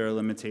recognize that there are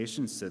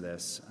limitations to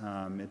this.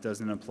 It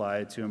doesn't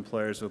apply to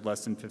employers with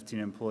less than 15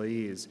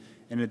 employees,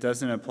 and it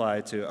doesn't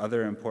apply to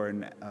other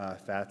important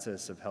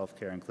facets of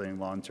healthcare, including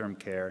long-term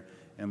care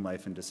and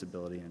life and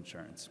disability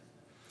insurance.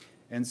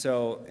 And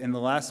so in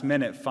the last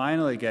minute,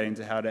 finally getting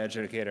to how to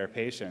educate our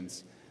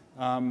patients,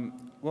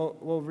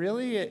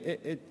 really,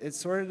 it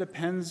sort of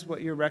depends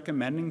what you're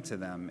recommending to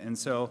them. And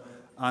so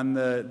on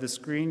the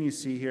screen, you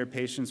see here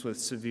patients with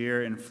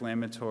severe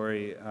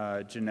inflammatory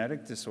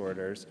genetic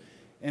disorders.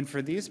 And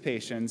for these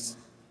patients,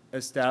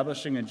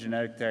 establishing a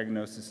genetic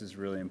diagnosis is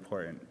really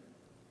important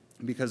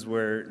because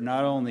we're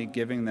not only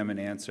giving them an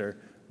answer,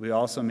 we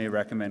also may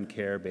recommend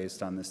care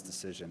based on this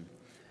decision.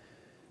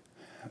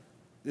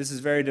 This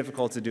is very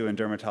difficult to do in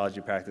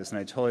dermatology practice, and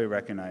I totally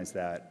recognize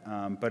that.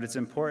 But it's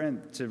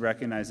important to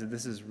recognize that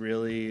this is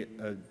really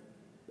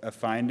a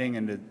finding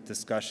and a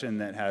discussion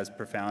that has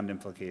profound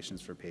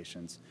implications for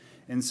patients.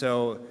 And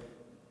so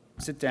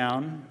sit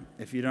down.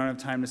 If you don't have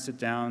time to sit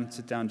down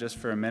just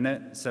for a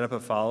minute. Set up a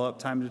follow-up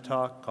time to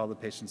talk. Call the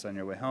patients on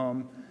your way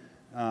home.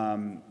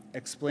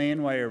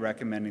 Explain why you're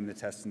recommending the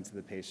testing to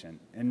the patient.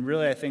 And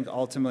really, I think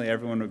ultimately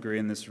everyone would agree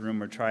in this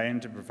room, we're trying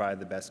to provide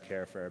the best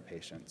care for our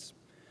patients.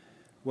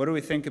 What do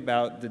we think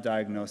about the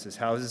diagnosis?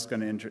 How is this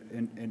going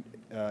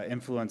to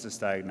influence us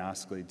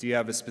diagnostically? Do you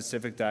have a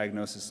specific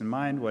diagnosis in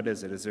mind? What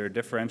is it? Is there a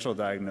differential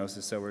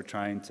diagnosis that we're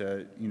trying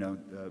to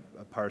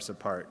parse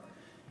apart?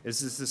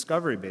 Is this a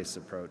discovery-based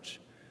approach?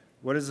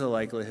 What is the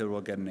likelihood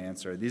we'll get an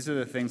answer? These are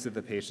the things that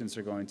the patients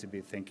are going to be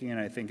thinking, and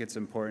I think it's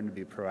important to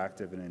be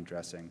proactive in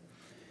addressing.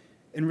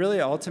 And really,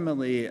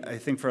 ultimately, I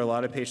think for a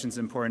lot of patients, it's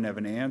important to have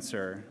an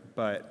answer,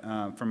 but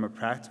from a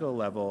practical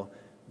level,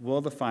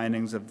 will the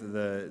findings of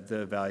the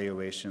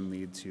evaluation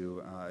lead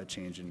to a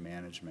change in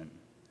management?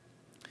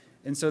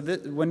 And so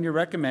when you're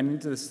recommending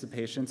this to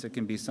patients, it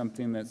can be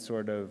something that's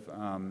sort of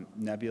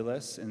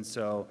nebulous. And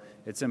so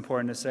it's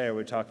important to say, are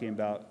we talking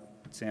about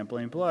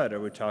sampling blood? Are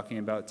we talking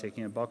about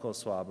taking a buccal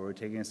swab? Are we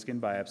taking a skin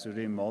biopsy? Are we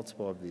doing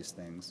multiple of these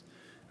things?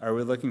 Are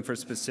we looking for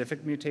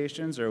specific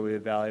mutations, or are we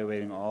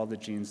evaluating all the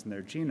genes in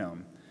their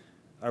genome?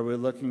 Are we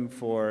looking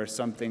for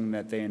something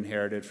that they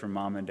inherited from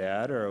mom and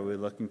dad, or are we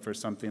looking for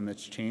something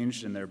that's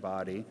changed in their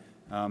body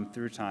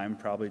through time,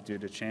 probably due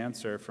to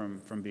chance or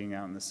from being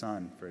out in the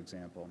sun, for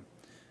example?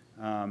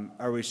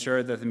 Are we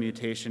sure that the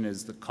mutation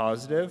is the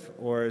causative,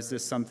 or is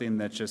this something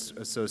that's just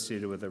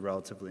associated with a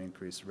relatively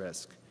increased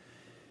risk?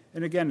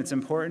 And again, it's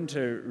important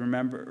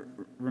to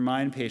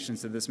remind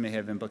patients that this may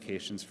have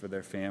implications for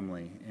their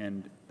family,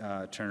 and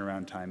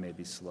turnaround time may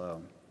be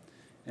slow.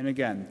 And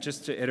again,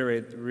 just to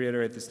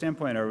reiterate the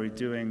standpoint, are we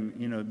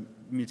doing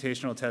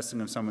mutational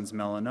testing of someone's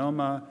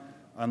melanoma,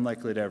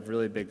 unlikely to have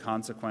really big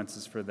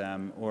consequences for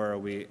them, or are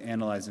we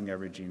analyzing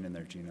every gene in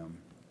their genome?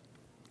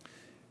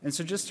 And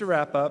so just to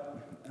wrap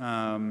up,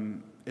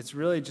 it's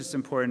really just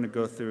important to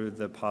go through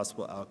the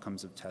possible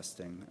outcomes of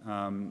testing.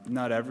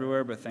 Not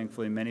everywhere, but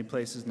thankfully many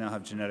places now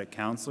have genetic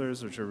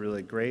counselors, which are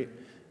really great.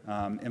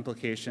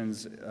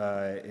 Implications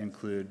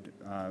include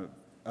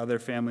other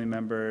family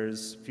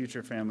members,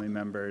 future family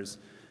members,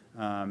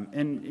 and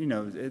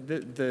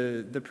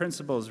the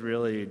principles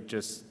really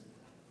just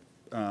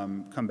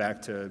come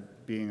back to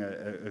being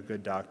a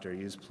good doctor.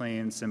 Use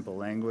plain, simple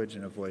language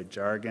and avoid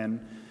jargon.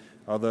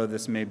 Although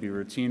this may be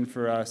routine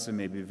for us, it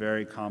may be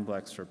very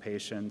complex for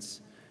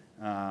patients.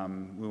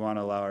 We want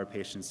to allow our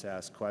patients to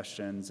ask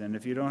questions. And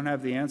if you don't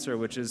have the answer,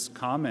 which is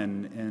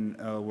common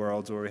in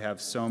worlds where we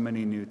have so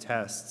many new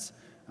tests,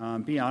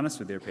 be honest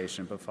with your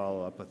patient, but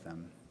follow up with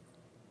them.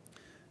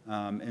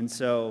 And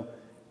so,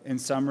 in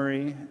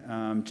summary,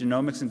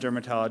 genomics and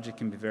dermatology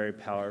can be very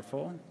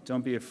powerful.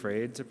 Don't be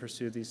afraid to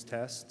pursue these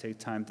tests. Take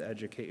time to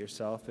educate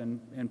yourself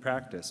and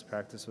practice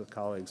with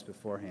colleagues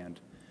beforehand.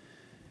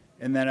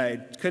 And then I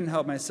couldn't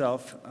help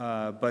myself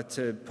but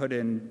to put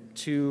in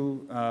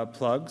two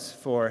plugs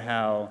for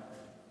how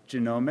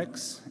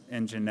genomics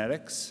and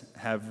genetics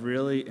have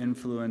really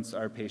influenced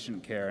our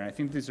patient care. And I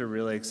think these are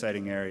really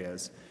exciting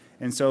areas.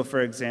 And so,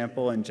 for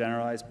example, in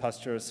generalized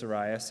pustular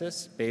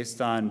psoriasis,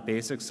 based on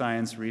basic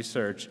science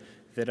research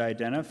that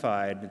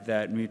identified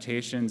that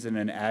mutations in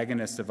an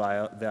agonist of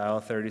the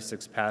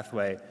IL-36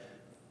 pathway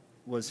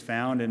was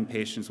found in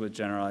patients with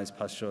generalized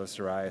pustular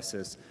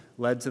psoriasis,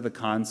 led to the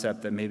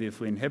concept that maybe if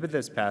we inhibit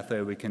this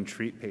pathway, we can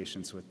treat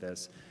patients with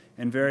this.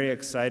 And very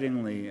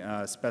excitingly,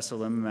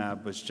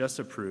 spesolimumab was just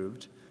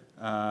approved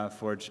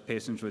for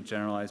patients with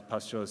generalized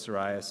pustular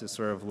psoriasis,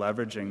 sort of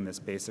leveraging this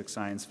basic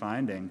science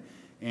finding.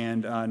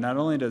 And not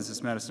only does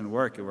this medicine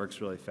work, it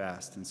works really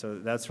fast. And so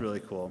that's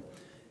really cool.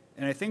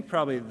 And I think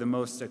probably the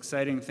most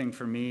exciting thing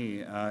for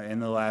me in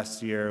the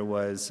last year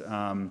was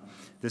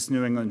this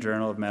New England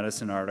Journal of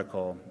Medicine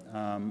article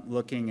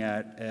looking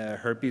at a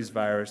herpes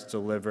virus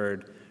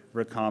delivered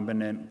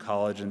recombinant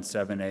collagen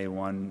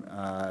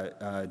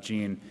 7A1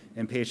 gene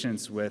in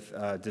patients with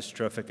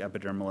dystrophic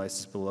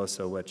epidermolysis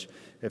bullosa, which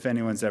if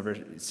anyone's ever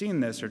seen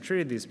this or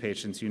treated these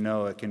patients, you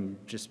know it can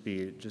just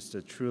be just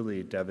a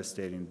truly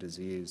devastating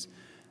disease.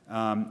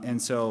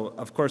 And so,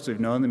 of course, we've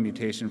known the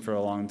mutation for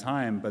a long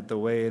time, but the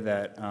way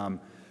that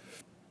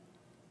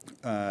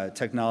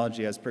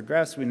technology has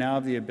progressed, we now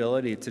have the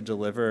ability to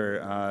deliver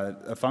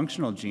a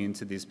functional gene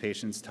to these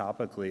patients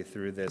topically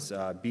through this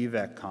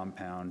BVEC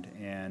compound.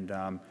 And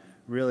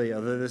really,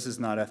 although this is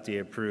not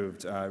FDA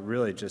approved,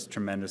 really just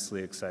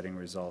tremendously exciting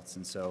results.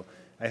 And so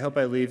I hope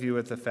I leave you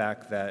with the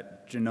fact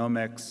that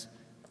genomics,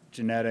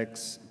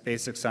 genetics,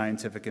 basic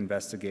scientific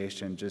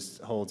investigation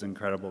just holds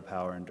incredible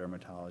power in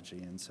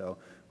dermatology. And so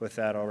with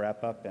that, I'll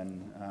wrap up,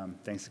 and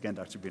thanks again,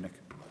 Dr.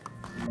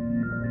 Bunik.